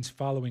Christ means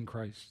following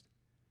Christ.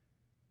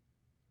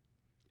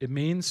 It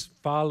means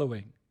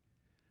following.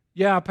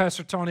 Yeah,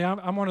 Pastor Tony,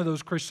 I'm one of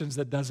those Christians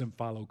that doesn't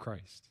follow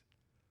Christ.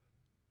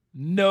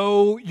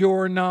 No,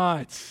 you're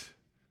not.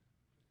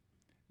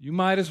 You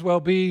might as well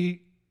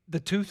be the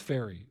tooth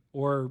fairy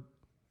or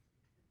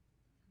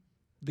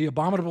the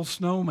abominable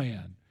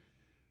snowman.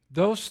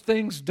 Those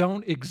things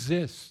don't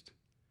exist.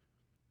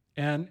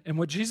 And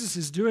what Jesus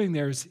is doing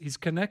there is he's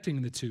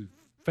connecting the two.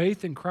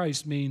 Faith in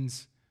Christ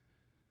means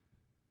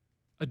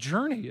a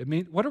journey. I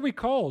mean, what are we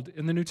called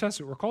in the New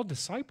Testament? We're called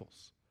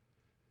disciples.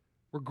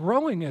 We're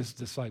growing as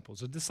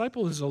disciples. A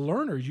disciple is a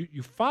learner.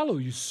 You follow,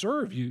 you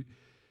serve, you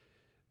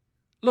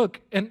look,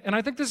 and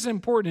I think this is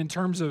important in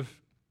terms of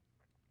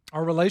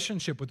our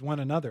relationship with one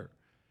another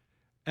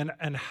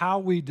and how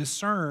we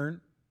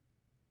discern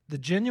the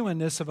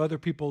genuineness of other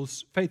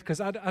people's faith. Because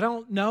I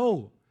don't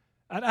know.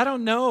 I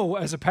don't know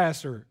as a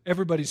pastor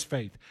everybody's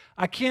faith.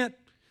 I can't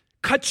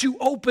cut you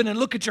open and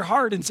look at your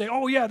heart and say,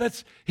 oh yeah,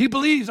 he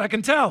believes, I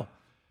can tell.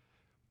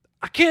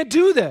 I can't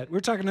do that. We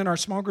were talking in our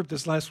small group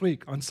this last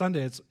week on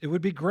Sunday. It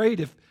would be great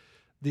if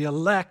the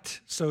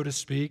elect, so to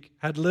speak,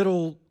 had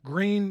little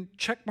green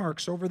check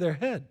marks over their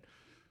head.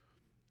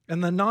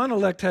 And the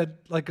non-elect had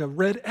like a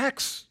red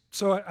X.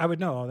 So I would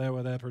know,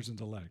 that person's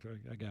elect.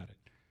 I got it.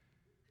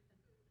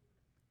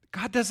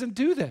 God doesn't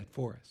do that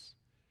for us.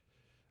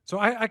 So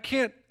I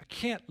can't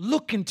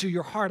look into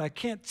your heart. I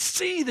can't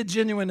see the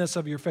genuineness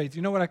of your faith.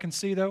 You know what I can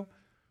see, though?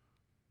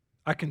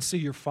 I can see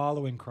you're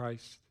following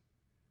Christ.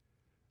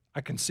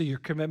 I can see your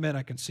commitment.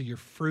 I can see your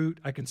fruit.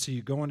 I can see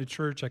you going to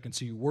church. I can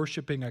see you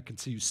worshiping. I can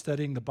see you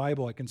studying the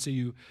Bible. I can see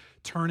you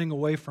turning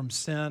away from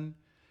sin.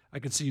 I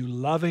can see you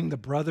loving the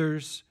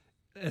brothers,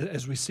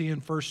 as we see in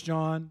 1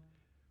 John.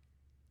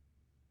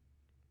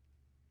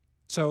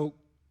 So,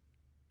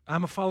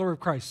 I'm a follower of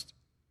Christ.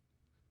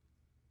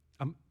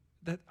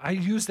 I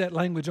use that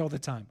language all the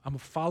time. I'm a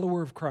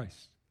follower of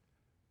Christ.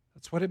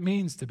 That's what it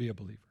means to be a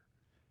believer.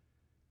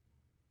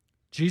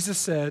 Jesus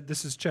said,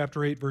 this is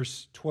chapter 8,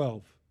 verse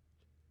 12,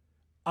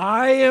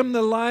 I am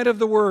the light of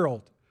the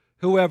world.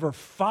 Whoever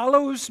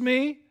follows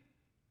me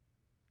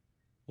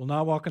will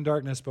not walk in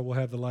darkness, but will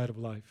have the light of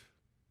life.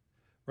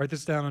 Write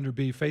this down under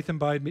B. Faith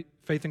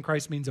in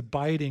Christ means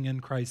abiding in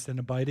Christ and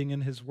abiding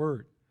in His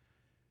Word.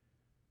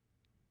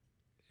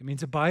 It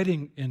means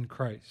abiding in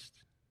Christ.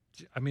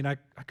 I mean, I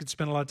could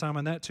spend a lot of time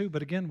on that too,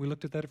 but again, we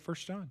looked at that at 1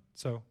 John.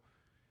 So,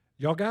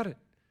 y'all got it.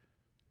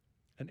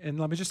 And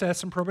let me just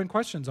ask some probing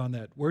questions on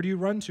that. Where do you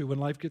run to when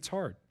life gets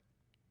hard?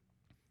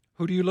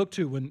 Who do you look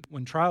to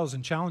when trials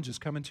and challenges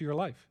come into your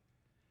life?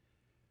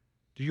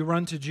 Do you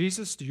run to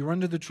Jesus? Do you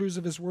run to the truths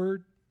of His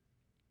Word?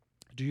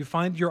 Do you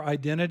find your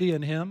identity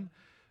in Him?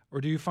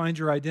 Or do you find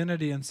your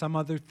identity in some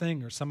other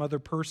thing or some other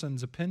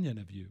person's opinion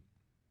of you?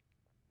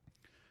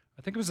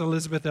 I think it was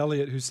Elizabeth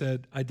Elliot who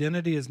said,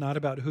 identity is not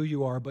about who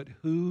you are, but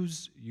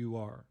whose you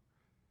are.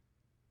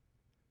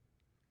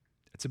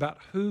 It's about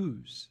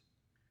whose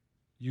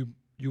you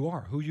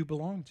are, who you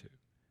belong to.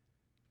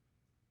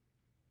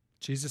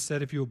 Jesus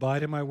said, if you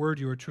abide in my word,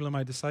 you are truly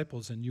my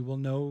disciples, and you will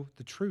know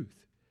the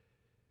truth.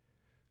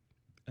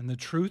 And the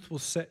truth will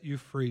set you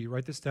free.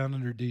 Write this down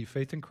under D.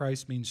 Faith in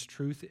Christ means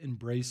truth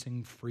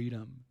embracing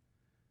freedom.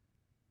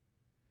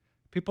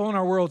 People in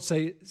our world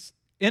say,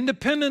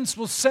 independence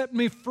will set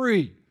me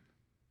free.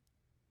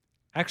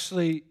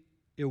 Actually,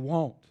 it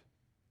won't.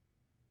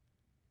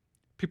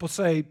 People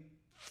say,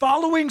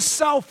 following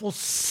self will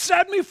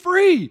set me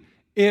free.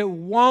 It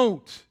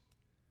won't.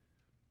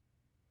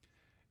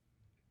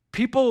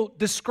 People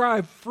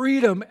describe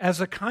freedom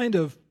as a kind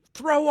of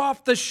throw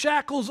off the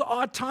shackles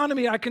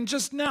autonomy. I can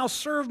just now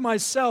serve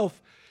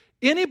myself.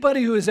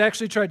 Anybody who has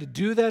actually tried to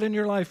do that in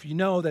your life, you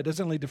know that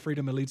doesn't lead to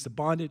freedom, it leads to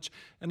bondage.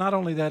 And not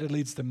only that, it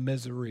leads to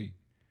misery.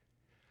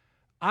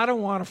 I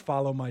don't want to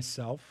follow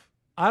myself.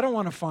 I don't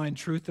want to find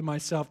truth in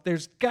myself.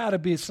 There's got to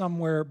be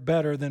somewhere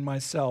better than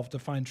myself to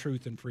find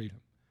truth and freedom.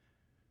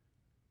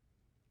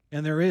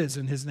 And there is,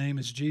 and His name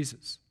is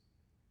Jesus.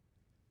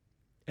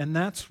 And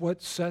that's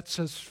what sets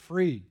us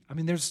free. I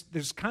mean,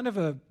 there's kind of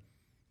a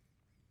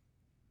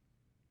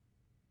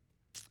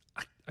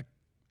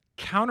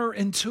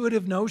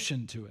counterintuitive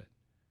notion to it.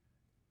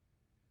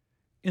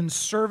 In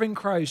serving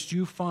Christ,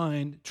 you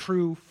find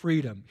true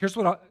freedom. Here's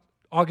what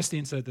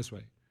Augustine said this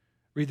way.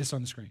 Read this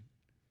on the screen.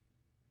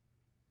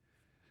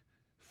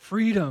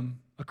 Freedom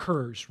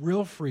occurs,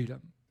 real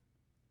freedom,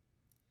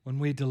 when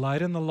we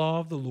delight in the law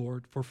of the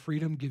Lord, for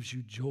freedom gives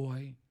you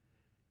joy.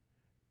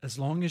 As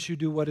long as you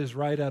do what is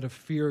right out of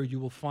fear, you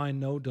will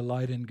find no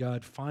delight in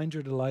God. Find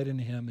your delight in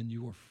Him, and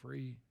you are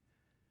free.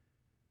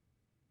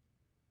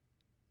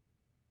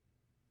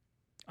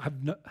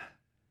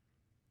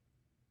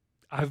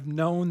 I've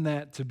known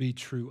that to be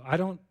true.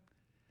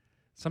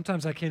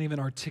 Sometimes I can't even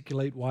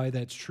articulate why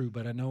that's true,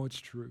 but I know it's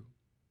true.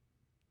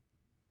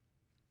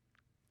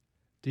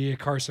 D.A.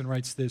 Carson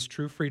writes this,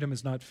 true freedom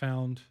is not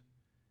found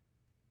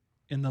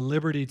in the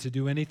liberty to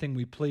do anything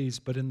we please,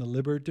 but in the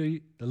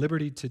liberty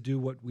to do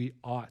what we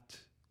ought.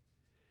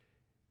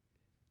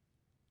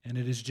 And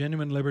it is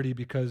genuine liberty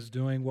because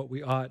doing what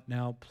we ought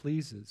now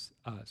pleases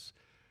us.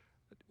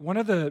 One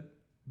of the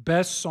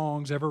best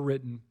songs ever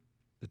written,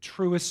 the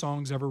truest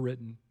songs ever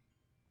written,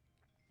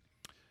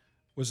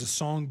 was a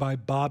song by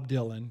Bob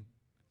Dylan.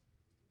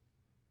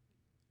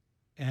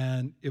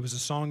 And it was a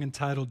song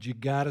entitled, "You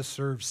Gotta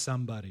Serve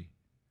Somebody."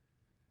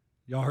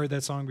 Y'all heard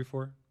that song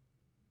before?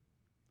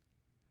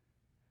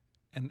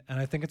 And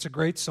I think it's a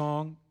great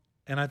song,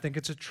 and I think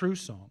it's a true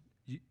song.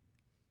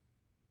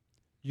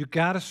 You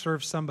got to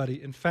serve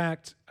somebody. In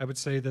fact, I would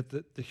say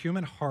that the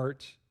human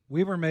heart,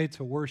 we were made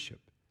to worship.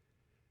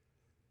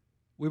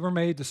 We were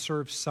made to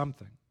serve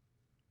something.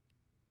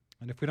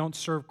 And if we don't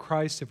serve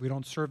Christ, if we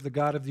don't serve the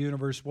God of the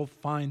universe, we'll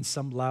find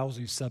some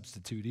lousy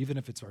substitute, even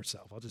if it's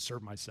ourselves. I'll just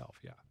serve myself.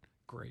 Yeah,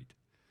 great.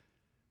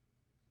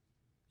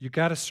 You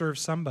got to serve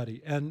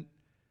somebody. And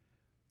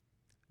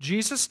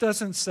Jesus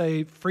doesn't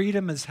say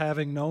freedom is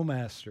having no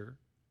master.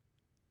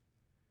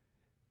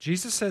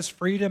 Jesus says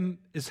freedom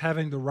is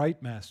having the right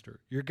master.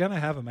 You're going to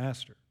have a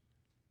master.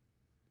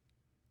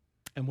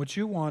 And what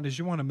you want is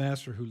you want a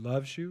master who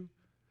loves you.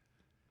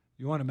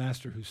 You want a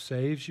master who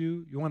saves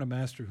you. You want a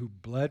master who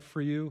bled for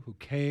you, who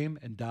came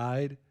and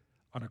died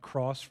on a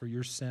cross for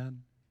your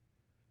sin.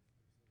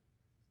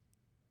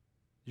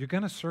 You're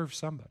going to serve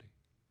somebody.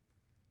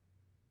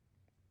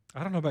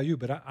 I don't know about you,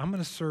 but I'm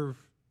going to serve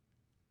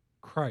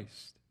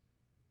Christ.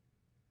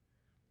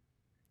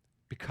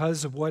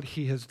 Because of what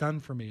he has done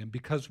for me and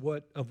because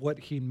of what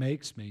he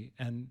makes me.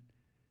 And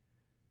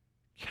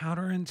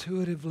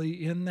counterintuitively,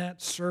 in that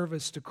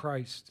service to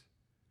Christ,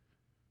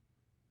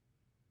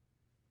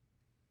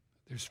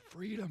 there's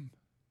freedom.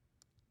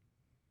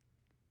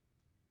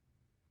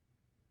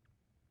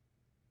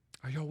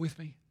 Are y'all with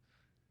me?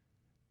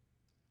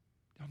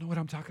 Y'all know what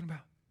I'm talking about?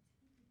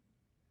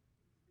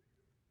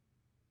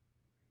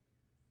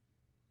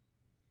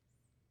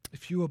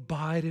 If you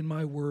abide in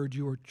my word,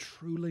 you are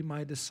truly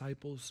my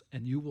disciples,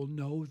 and you will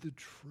know the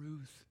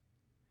truth,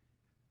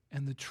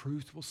 and the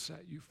truth will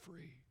set you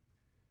free.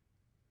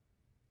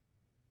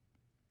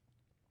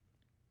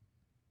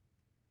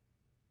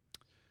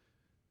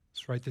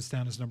 Let's write this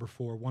down as number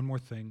 4. One more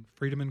thing.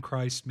 Freedom in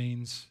Christ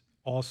means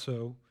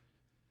also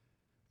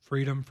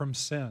freedom from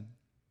sin.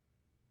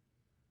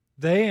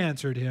 They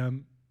answered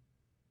him,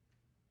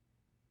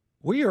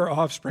 "We are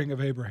offspring of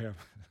Abraham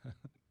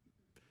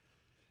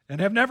and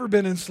have never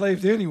been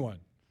enslaved to anyone.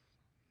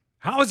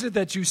 How is it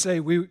that you say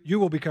you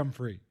will become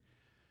free?"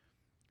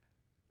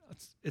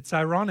 It's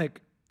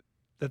ironic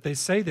that they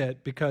say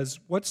that, because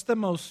what's the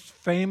most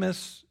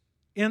famous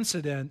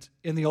incident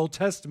in the Old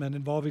Testament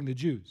involving the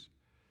Jews?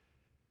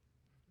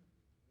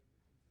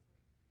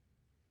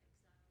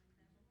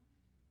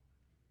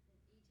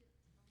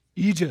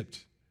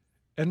 Egypt.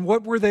 And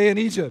what were they in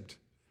Egypt?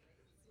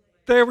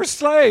 They were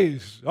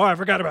slaves. Oh, I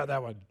forgot about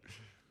that one.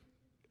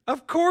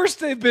 Of course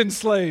they've been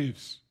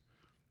slaves.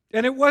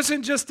 And it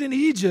wasn't just in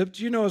Egypt.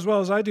 You know as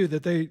well as I do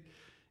that they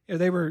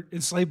were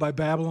enslaved by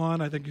Babylon.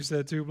 I think you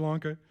said too,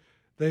 Blanca.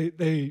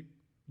 They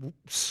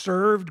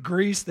served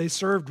Greece. They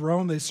served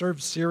Rome. They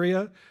served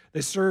Syria.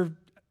 They served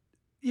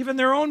even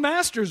their own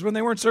masters when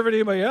they weren't serving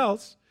anybody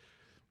else.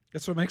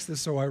 That's what makes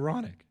this so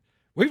ironic.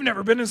 We've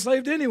never been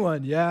enslaved to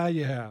anyone. Yeah,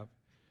 you have.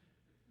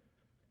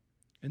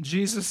 And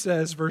Jesus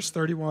says, verse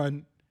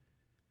 31,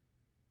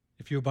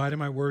 "If you abide in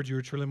my word, you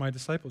are truly my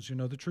disciples. You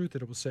know the truth,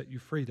 that it will set you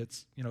free."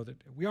 That's, that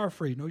we are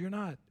free. No, you're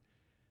not.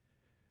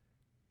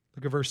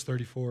 Look at verse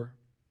 34.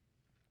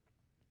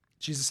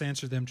 Jesus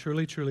answered them,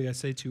 "Truly, truly, I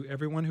say to you,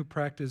 everyone who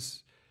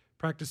practices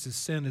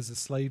sin is a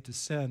slave to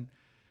sin."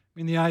 I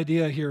mean, the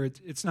idea here,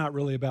 it's not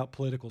really about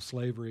political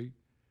slavery.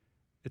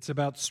 It's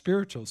about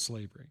spiritual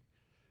slavery.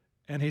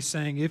 And he's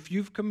saying, if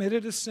you've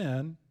committed a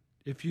sin,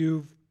 if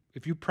you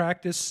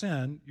practice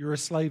sin, you're a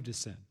slave to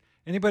sin.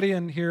 Anybody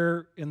in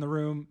here in the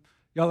room,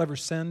 y'all ever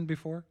sinned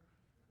before?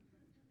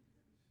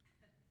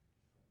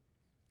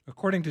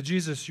 According to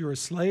Jesus, you're a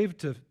slave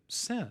to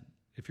sin.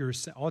 If you're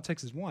all it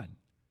takes is one.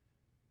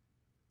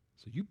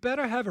 So you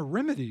better have a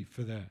remedy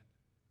for that.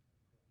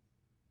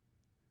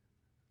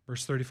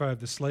 Verse 35,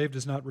 "The slave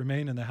does not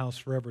remain in the house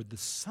forever. The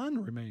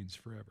son remains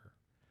forever."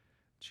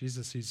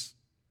 Jesus, he's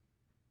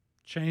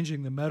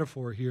changing the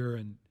metaphor here.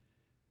 And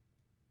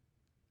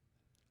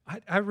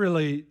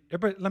everybody,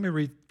 let me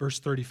read verse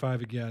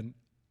 35 again.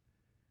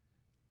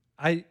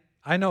 I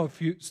know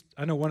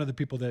one of the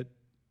people that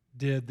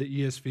did the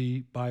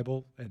ESV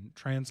Bible and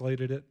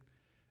translated it,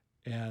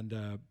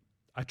 and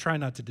I try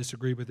not to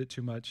disagree with it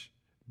too much,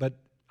 but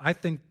I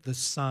think the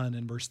son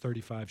in verse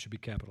 35 should be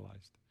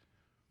capitalized.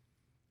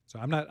 So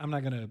I'm not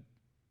going to,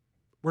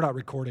 we're not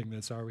recording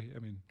this, are we? I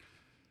mean,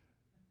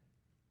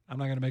 I'm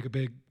not going to make a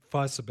big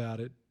fuss about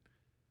it,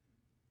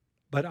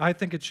 but I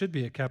think it should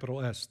be a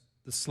capital S.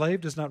 The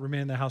slave does not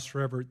remain in the house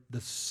forever. The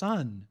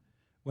son,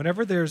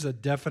 whenever there's a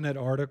definite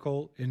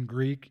article in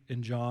Greek,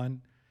 in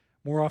John,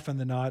 more often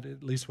than not,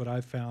 at least what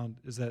I've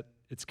found, is that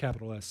it's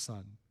capital S,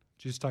 son.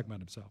 Jesus is talking about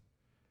himself.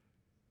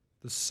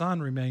 The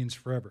son remains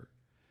forever.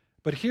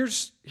 But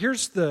here's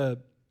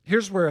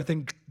where I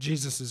think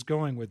Jesus is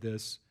going with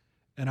this,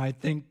 and I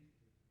think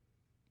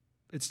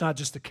it's not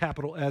just the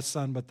capital S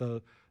son, but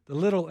the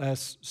little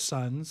s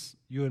sons,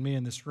 you and me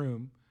in this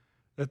room,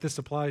 that this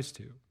applies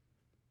to.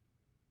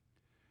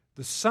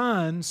 The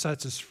Son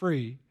sets us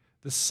free.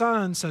 The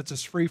Son sets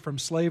us free from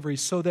slavery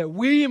so that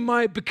we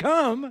might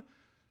become,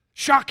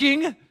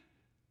 shocking,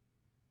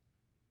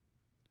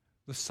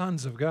 the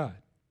sons of God,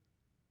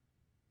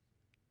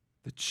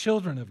 the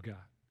children of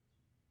God.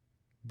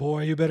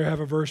 Boy, you better have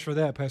a verse for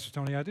that, Pastor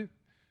Tony. I do.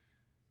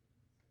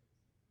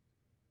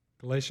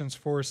 Galatians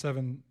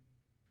 4:7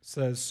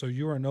 says, "So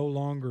you are no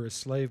longer a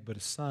slave, but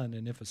a son,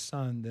 and if a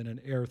son, then an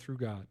heir through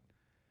God."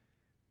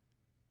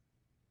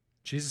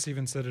 Jesus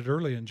even said it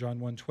early in John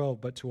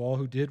 1:12, "But to all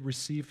who did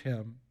receive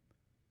him,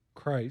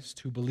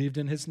 Christ, who believed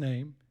in his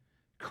name,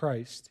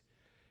 Christ,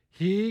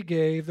 he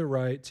gave the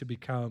right to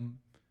become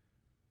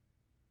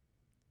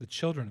the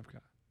children of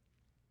God."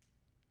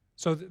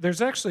 So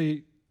there's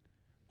actually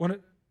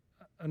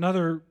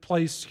another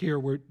place here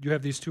where you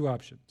have these two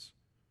options.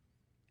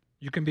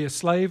 You can be a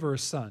slave or a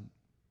son.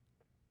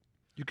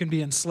 You can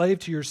be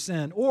enslaved to your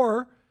sin,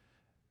 or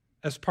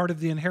as part of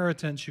the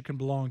inheritance, you can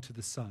belong to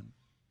the Son.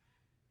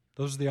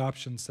 Those are the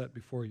options set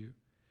before you.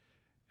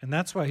 And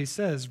that's why he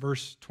says,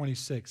 verse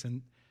 26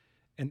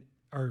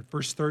 or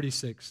verse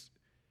 36,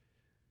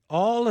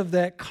 all of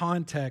that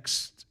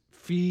context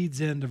feeds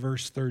into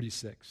verse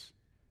 36,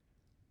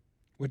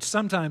 which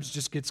sometimes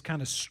just gets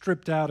kind of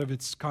stripped out of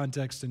its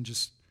context and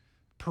just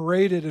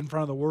paraded in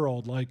front of the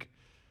world like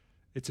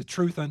it's a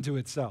truth unto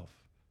itself.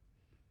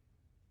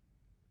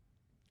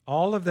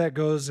 All of that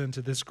goes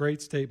into this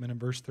great statement in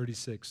verse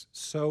 36.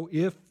 So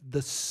if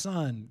the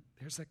Son,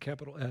 there's that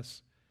capital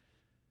S,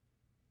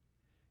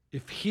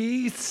 if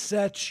he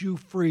sets you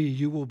free,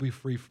 you will be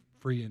free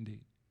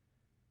indeed.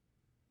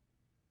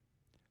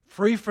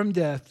 Free from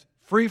death,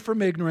 free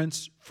from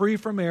ignorance, free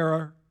from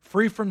error,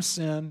 free from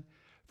sin,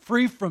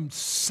 free from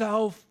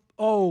self.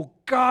 Oh,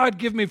 God,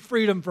 give me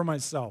freedom for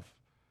myself.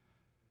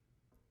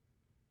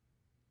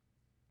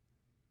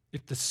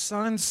 If the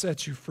Son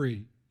sets you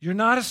free, you're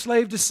not a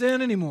slave to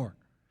sin anymore.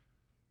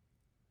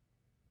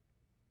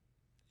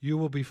 You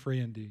will be free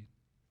indeed.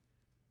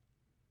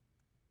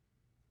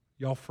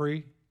 Y'all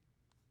free?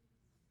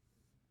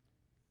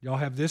 Y'all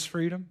have this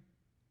freedom?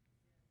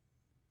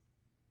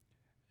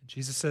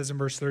 Jesus says in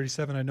verse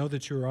 37, "I know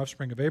that you are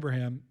offspring of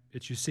Abraham,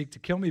 yet you seek to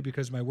kill me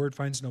because my word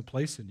finds no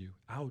place in you."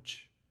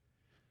 Ouch.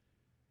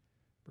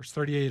 Verse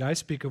 38, "I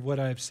speak of what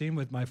I have seen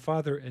with my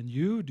father, and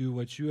you do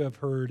what you have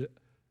heard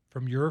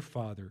from your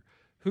father."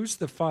 Who's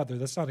the father?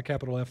 That's not a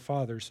capital F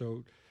father,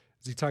 so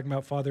is he talking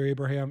about Father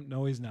Abraham?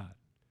 No, he's not.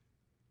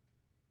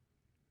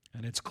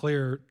 And it's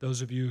clear,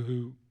 those of you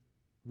who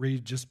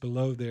read just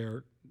below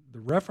there, the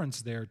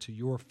reference there to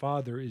your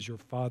father is your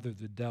father,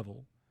 the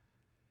devil,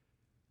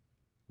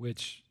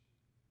 which,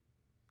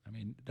 I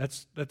mean,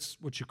 that's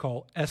what you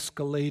call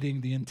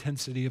escalating the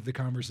intensity of the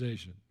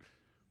conversation.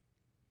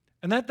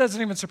 And that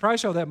doesn't even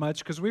surprise you that much,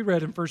 because we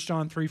read in 1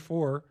 John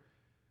 3:4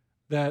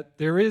 that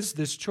there is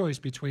this choice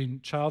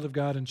between child of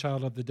God and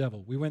child of the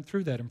devil. We went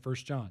through that in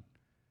 1 John.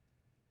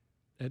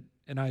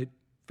 And I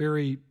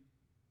very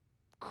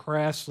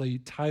crassly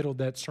titled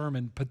that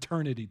sermon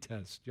Paternity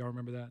Test. Y'all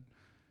remember that?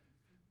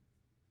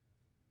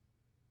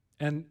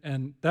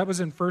 And that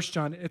was in 1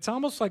 John. It's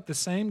almost like the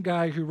same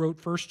guy who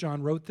wrote 1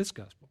 John wrote this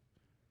gospel.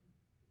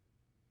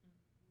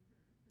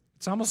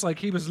 It's almost like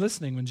he was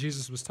listening when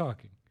Jesus was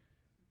talking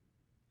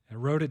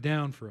and wrote it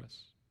down for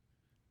us.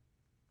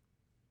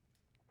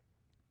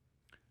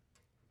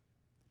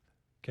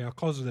 Okay, I'll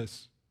close with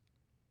this.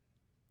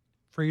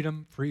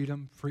 Freedom,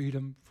 freedom,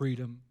 freedom,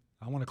 freedom.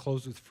 I want to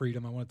close with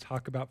freedom. I want to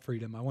talk about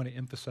freedom. I want to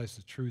emphasize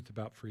the truth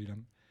about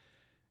freedom.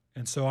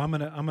 And so I'm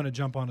gonna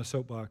jump on a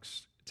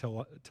soapbox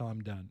till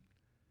I'm done.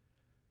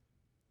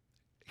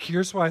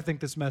 Here's why I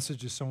think this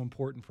message is so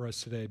important for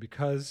us today,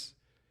 because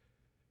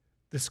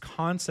this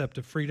concept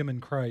of freedom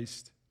in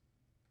Christ,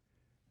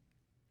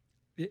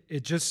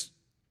 it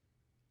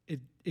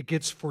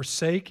gets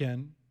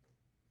forsaken,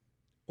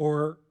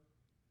 or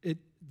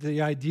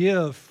the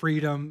idea of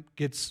freedom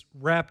gets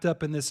wrapped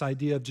up in this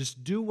idea of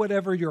just do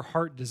whatever your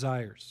heart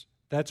desires.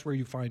 That's where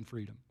you find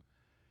freedom.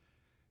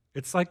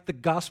 It's like the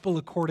gospel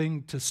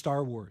according to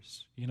Star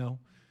Wars,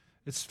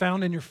 It's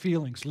found in your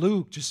feelings.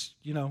 Luke, just,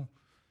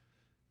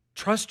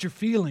 trust your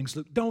feelings.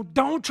 Luke,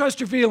 don't trust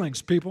your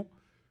feelings, people.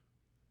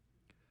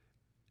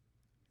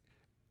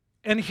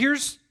 And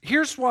here's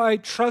why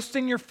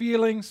trusting your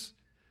feelings,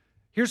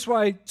 here's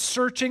why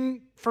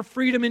searching for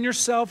freedom in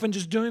yourself and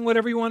just doing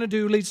whatever you want to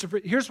do leads to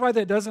freedom. Here's why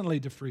that doesn't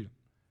lead to freedom.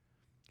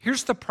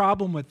 Here's the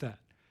problem with that.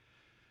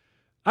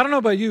 I don't know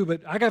about you,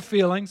 but I got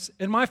feelings,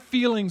 and my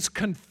feelings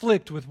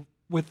conflict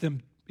with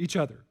them, each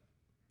other.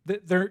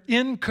 They're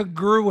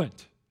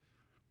incongruent.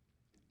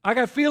 I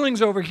got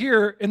feelings over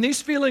here, and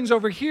these feelings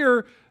over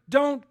here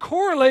don't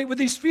correlate with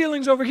these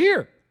feelings over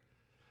here.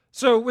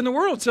 So when the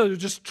world tells you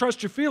just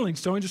trust your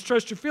feelings, Tony, just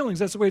trust your feelings,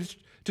 that's the way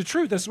to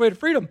truth, that's the way to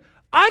freedom.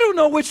 I don't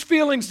know which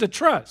feelings to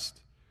trust.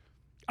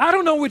 I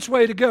don't know which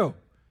way to go.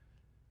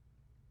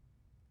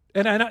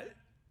 And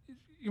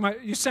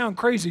you sound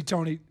crazy,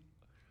 Tony.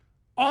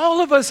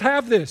 All of us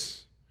have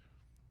this.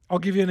 I'll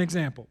give you an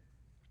example.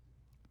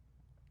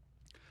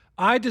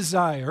 I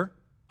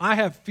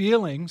have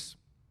feelings,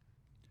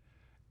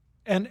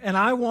 and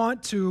I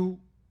want to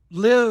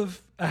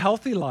live a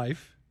healthy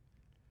life,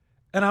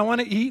 and I want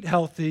to eat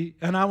healthy,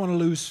 and I want to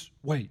lose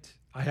weight.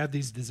 I have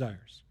these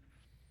desires.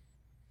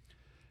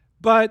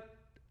 But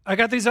I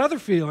got these other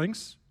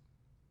feelings,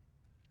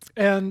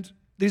 and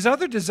these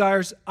other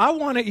desires, I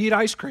want to eat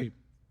ice cream.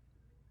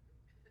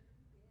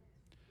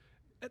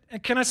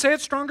 And can I say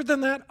it stronger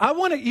than that? I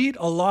want to eat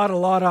a lot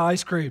of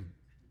ice cream.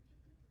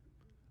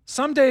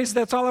 Some days,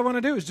 that's all I want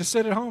to do is just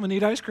sit at home and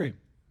eat ice cream.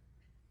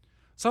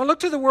 So I look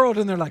to the world,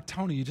 and they're like,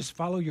 Tony, you just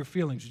follow your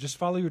feelings. You just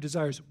follow your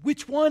desires.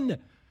 Which one?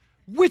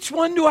 Which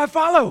one do I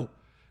follow?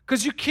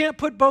 Because you can't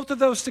put both of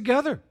those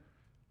together.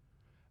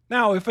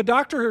 Now, if a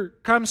doctor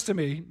comes to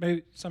me,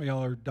 maybe some of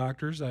y'all are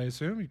doctors, I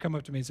assume, you come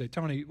up to me and say,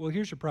 Tony, well,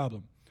 here's your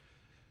problem.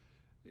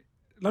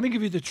 Let me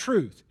give you the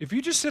truth. If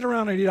you just sit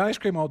around and eat ice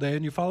cream all day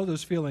and you follow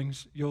those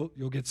feelings, you'll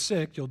get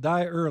sick, you'll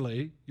die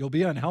early, you'll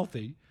be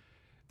unhealthy.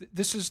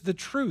 This is the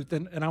truth,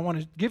 and I want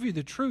to give you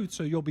the truth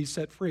so you'll be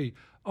set free.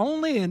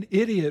 Only an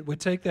idiot would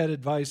take that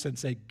advice and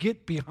say,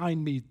 get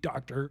behind me,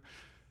 doctor.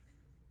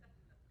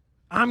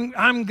 I'm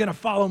going to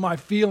follow my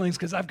feelings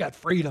because I've got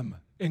freedom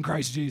in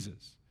Christ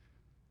Jesus.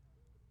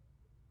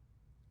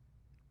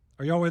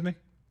 Are y'all with me?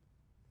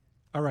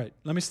 All right,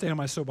 let me stay on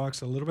my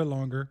soapbox a little bit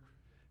longer,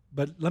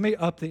 but let me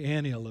up the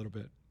ante a little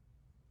bit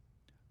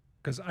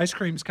because ice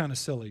cream's kind of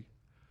silly.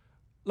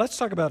 Let's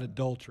talk about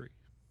adultery.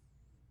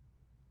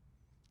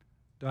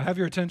 Do I have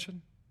your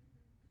attention?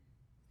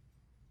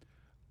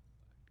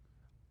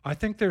 I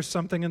think there's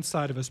something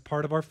inside of us,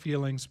 part of our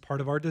feelings,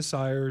 part of our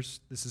desires.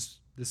 This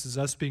is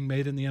us being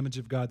made in the image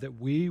of God, that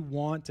we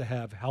want to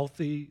have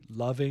healthy,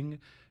 loving,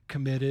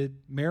 committed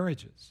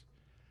marriages.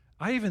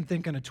 I even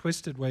think in a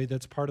twisted way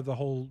that's part of the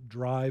whole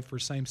drive for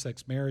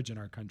same-sex marriage in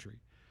our country.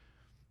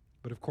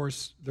 But of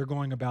course, they're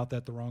going about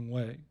that the wrong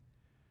way.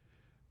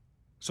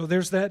 So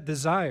there's that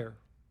desire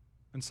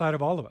inside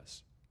of all of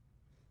us.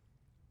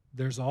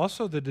 There's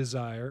also the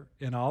desire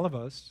in all of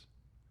us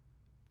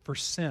for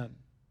sin,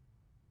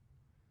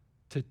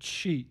 to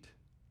cheat,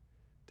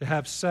 to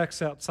have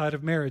sex outside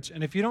of marriage.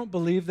 And if you don't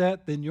believe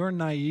that, then you're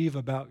naive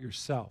about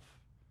yourself,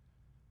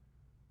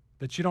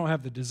 that you don't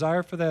have the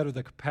desire for that or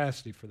the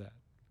capacity for that.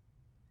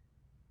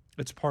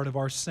 It's part of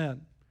our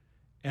sin.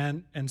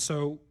 And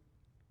so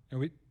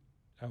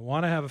I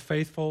want to have a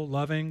faithful,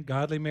 loving,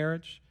 godly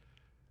marriage.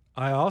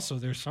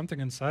 There's something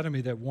inside of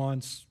me that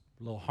wants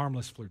a little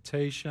harmless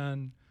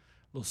flirtation,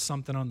 a little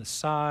something on the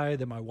side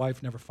that my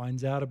wife never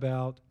finds out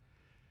about.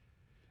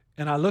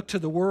 And I look to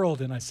the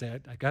world and I say,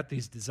 I got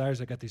these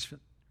desires, I got these.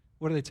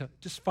 What do they tell?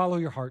 Just follow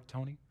your heart,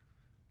 Tony.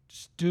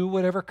 Just do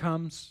whatever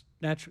comes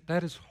natural.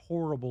 That is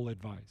horrible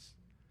advice.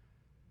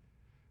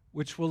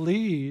 Which will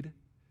lead,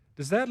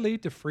 does that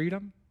lead to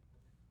freedom?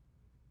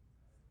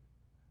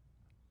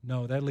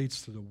 No, that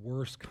leads to the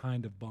worst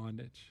kind of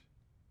bondage.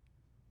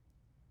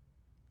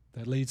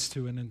 That leads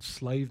to an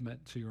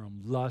enslavement to your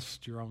own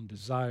lust, your own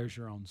desires,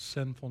 your own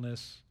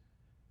sinfulness.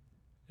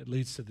 It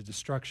leads to the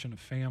destruction of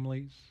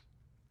families.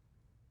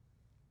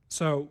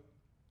 So,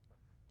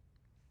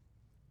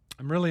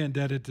 I'm really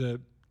indebted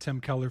to Tim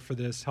Keller for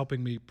this,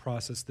 helping me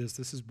process this.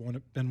 This has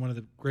been one of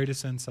the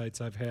greatest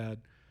insights I've had,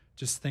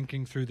 just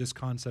thinking through this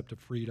concept of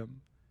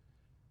freedom.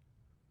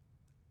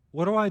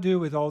 What do I do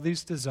with all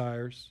these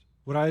desires?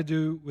 What do I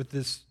do with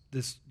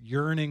this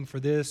yearning for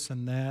this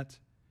and that?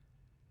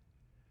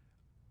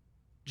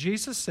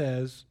 Jesus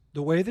says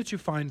the way that you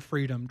find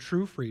freedom,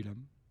 true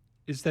freedom,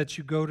 is that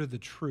you go to the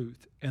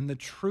truth, and the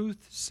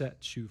truth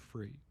sets you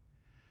free.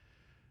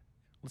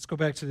 Let's go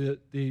back to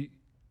the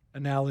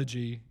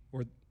analogy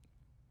or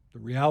the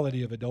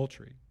reality of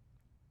adultery.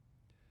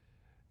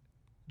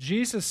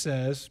 Jesus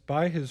says,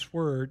 by his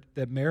word,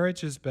 that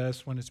marriage is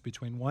best when it's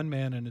between one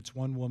man and it's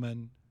one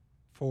woman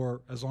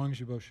for as long as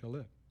you both shall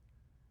live.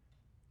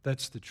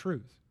 That's the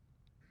truth.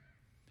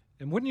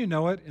 And wouldn't you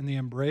know it, in the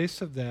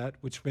embrace of that,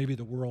 which maybe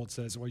the world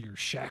says, well, you're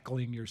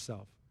shackling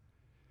yourself.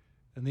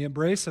 In the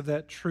embrace of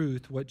that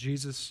truth, what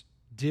Jesus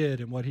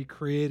did and what he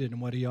created and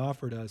what he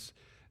offered us,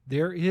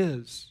 there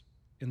is,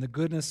 in the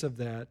goodness of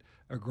that,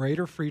 a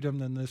greater freedom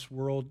than this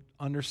world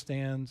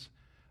understands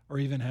or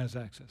even has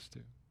access to.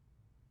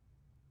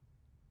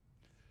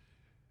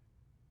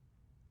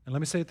 And let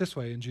me say it this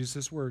way in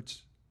Jesus'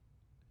 words.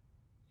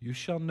 You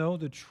shall know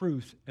the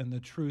truth, and the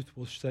truth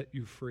will set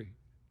you free.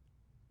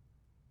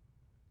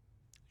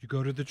 You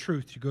go to the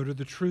truth. You go to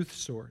the truth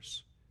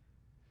source.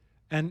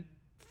 And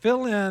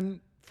fill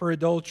in for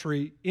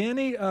adultery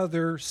any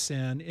other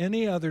sin,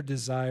 any other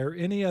desire,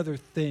 any other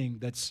thing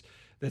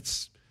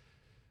that's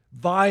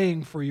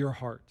vying for your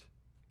heart.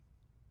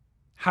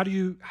 How do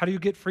you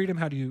get freedom?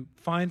 How do you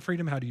find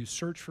freedom? How do you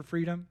search for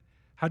freedom?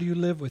 How do you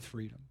live with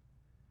freedom?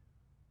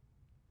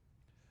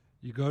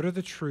 You go to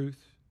the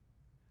truth.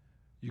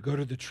 You go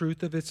to the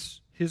truth of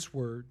his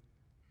word.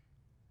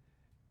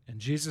 And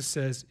Jesus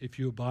says, if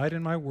you abide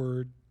in my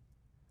word,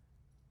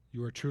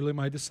 you are truly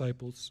my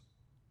disciples,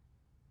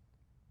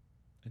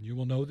 and you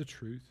will know the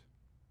truth,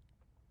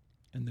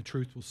 and the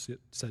truth will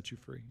set you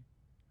free.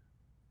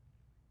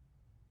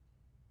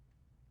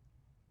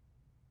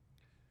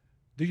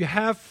 Do you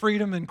have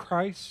freedom in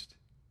Christ?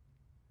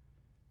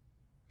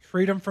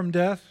 Freedom from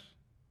death?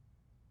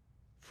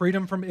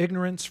 Freedom from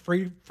ignorance?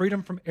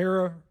 Freedom from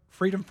error?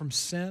 Freedom from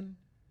sin?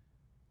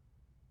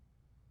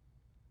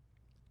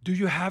 Do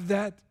you have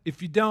that?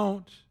 If you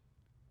don't,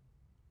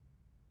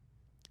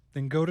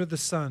 then go to the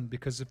Son,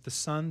 because if the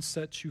Son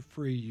sets you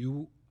free,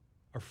 you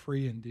are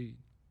free indeed.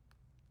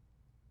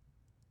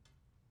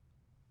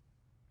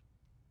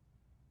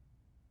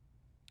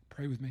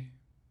 Pray with me.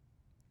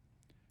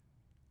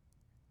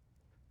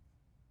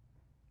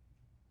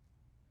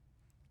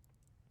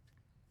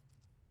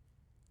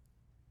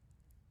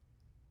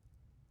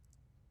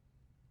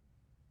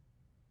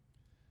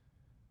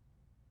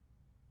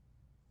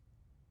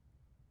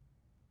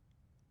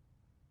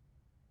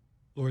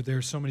 Lord, there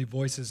are so many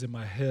voices in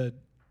my head.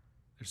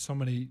 There's so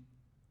many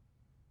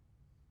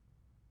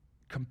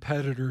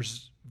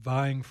competitors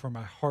vying for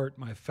my heart,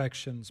 my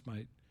affections,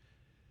 my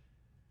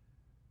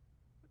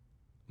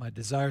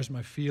desires,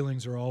 my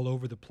feelings are all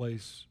over the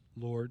place,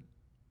 Lord.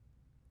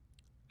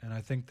 And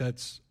I think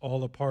that's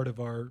all a part of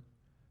our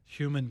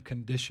human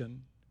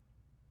condition.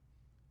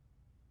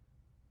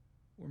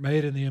 We're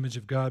made in the image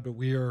of God, but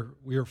we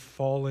are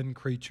fallen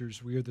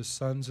creatures. We are the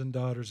sons and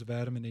daughters of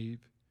Adam and Eve.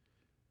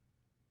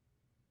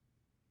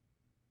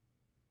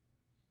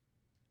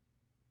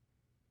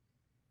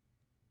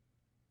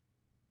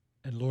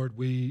 And Lord,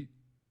 we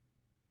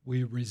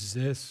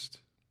resist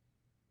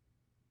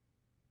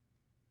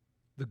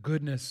the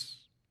goodness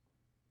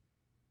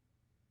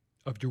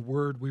of your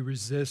word. We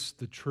resist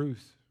the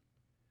truth.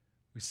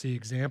 We see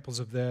examples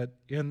of that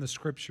in the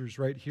scriptures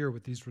right here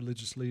with these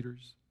religious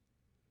leaders.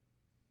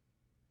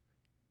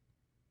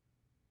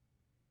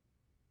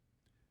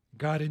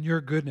 God, in your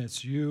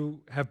goodness,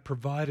 you have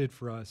provided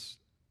for us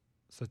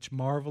such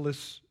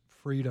marvelous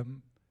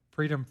freedom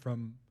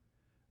from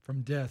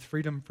death,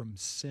 freedom from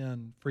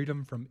sin,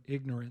 freedom from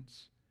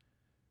ignorance.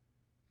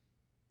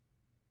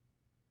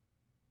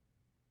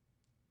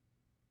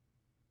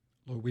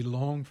 Lord, we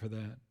long for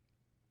that.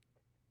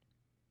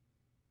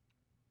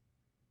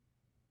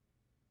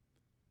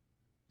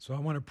 So I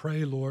want to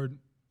pray, Lord,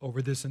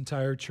 over this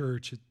entire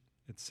church.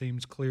 It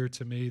seems clear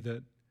to me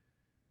that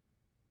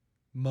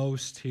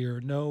most here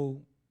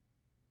know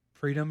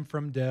freedom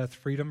from death,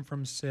 freedom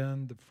from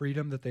sin, the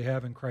freedom that they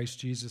have in Christ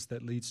Jesus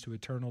that leads to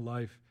eternal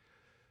life.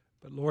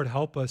 But Lord,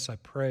 help us, I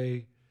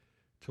pray,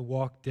 to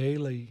walk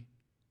daily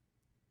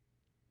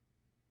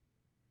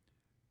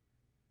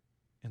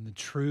in the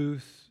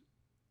truth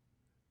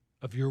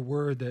of your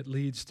word that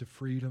leads to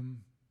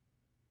freedom.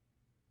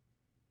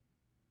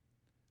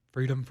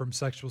 Freedom from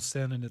sexual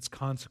sin and its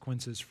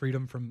consequences,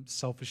 freedom from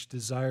selfish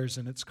desires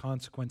and its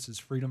consequences,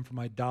 freedom from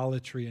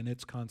idolatry and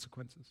its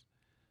consequences.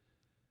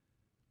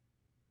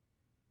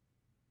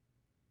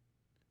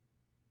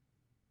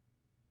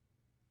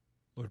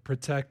 Lord,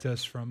 protect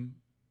us from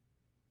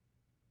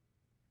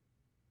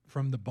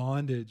the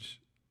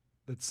bondage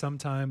that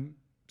sometimes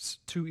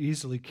too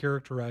easily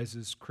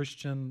characterizes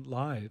Christian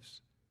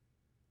lives.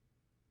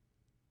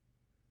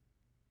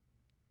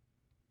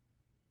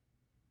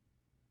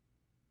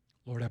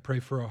 Lord, I pray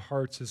for our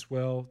hearts as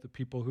well, the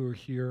people who are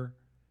here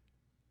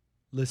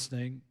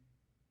listening.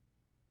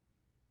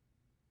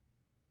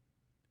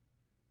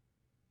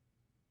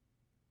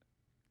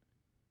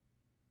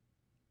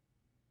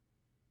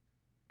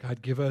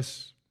 God, give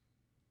us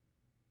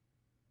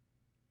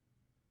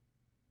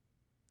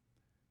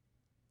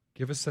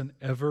an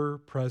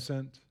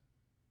ever-present,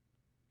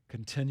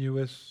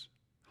 continuous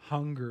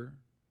hunger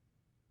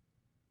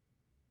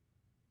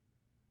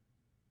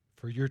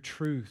for your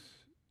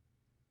truth,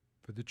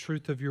 for the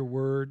truth of your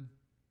word.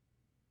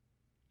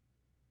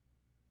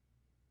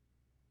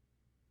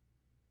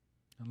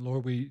 And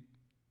Lord, we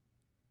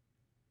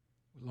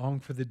long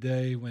for the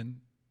day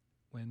when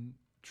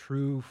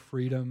true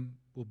freedom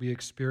will be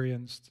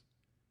experienced,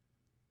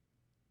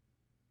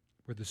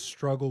 where the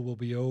struggle will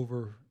be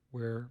over,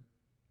 where,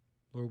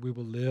 Lord, we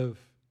will live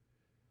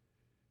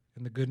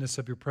in the goodness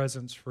of your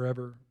presence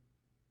forever.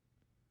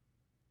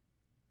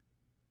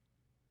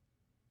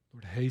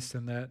 Lord,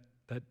 hasten that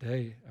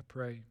day, I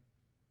pray.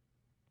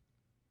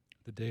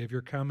 The day of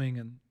your coming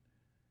and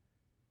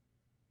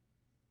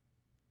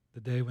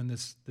the day when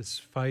this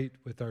fight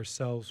with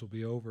ourselves will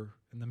be over.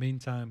 In the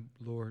meantime,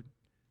 Lord,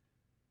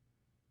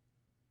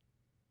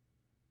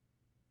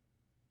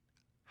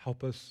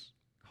 help us,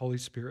 Holy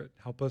Spirit,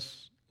 help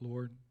us,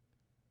 Lord.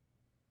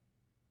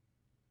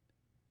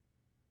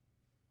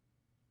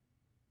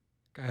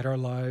 Guide our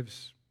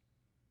lives.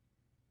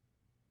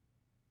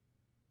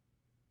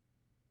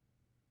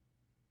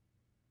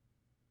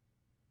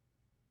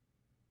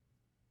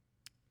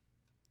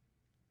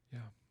 Yeah.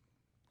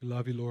 We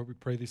love you, Lord. We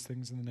pray these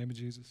things in the name of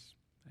Jesus.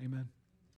 Amen.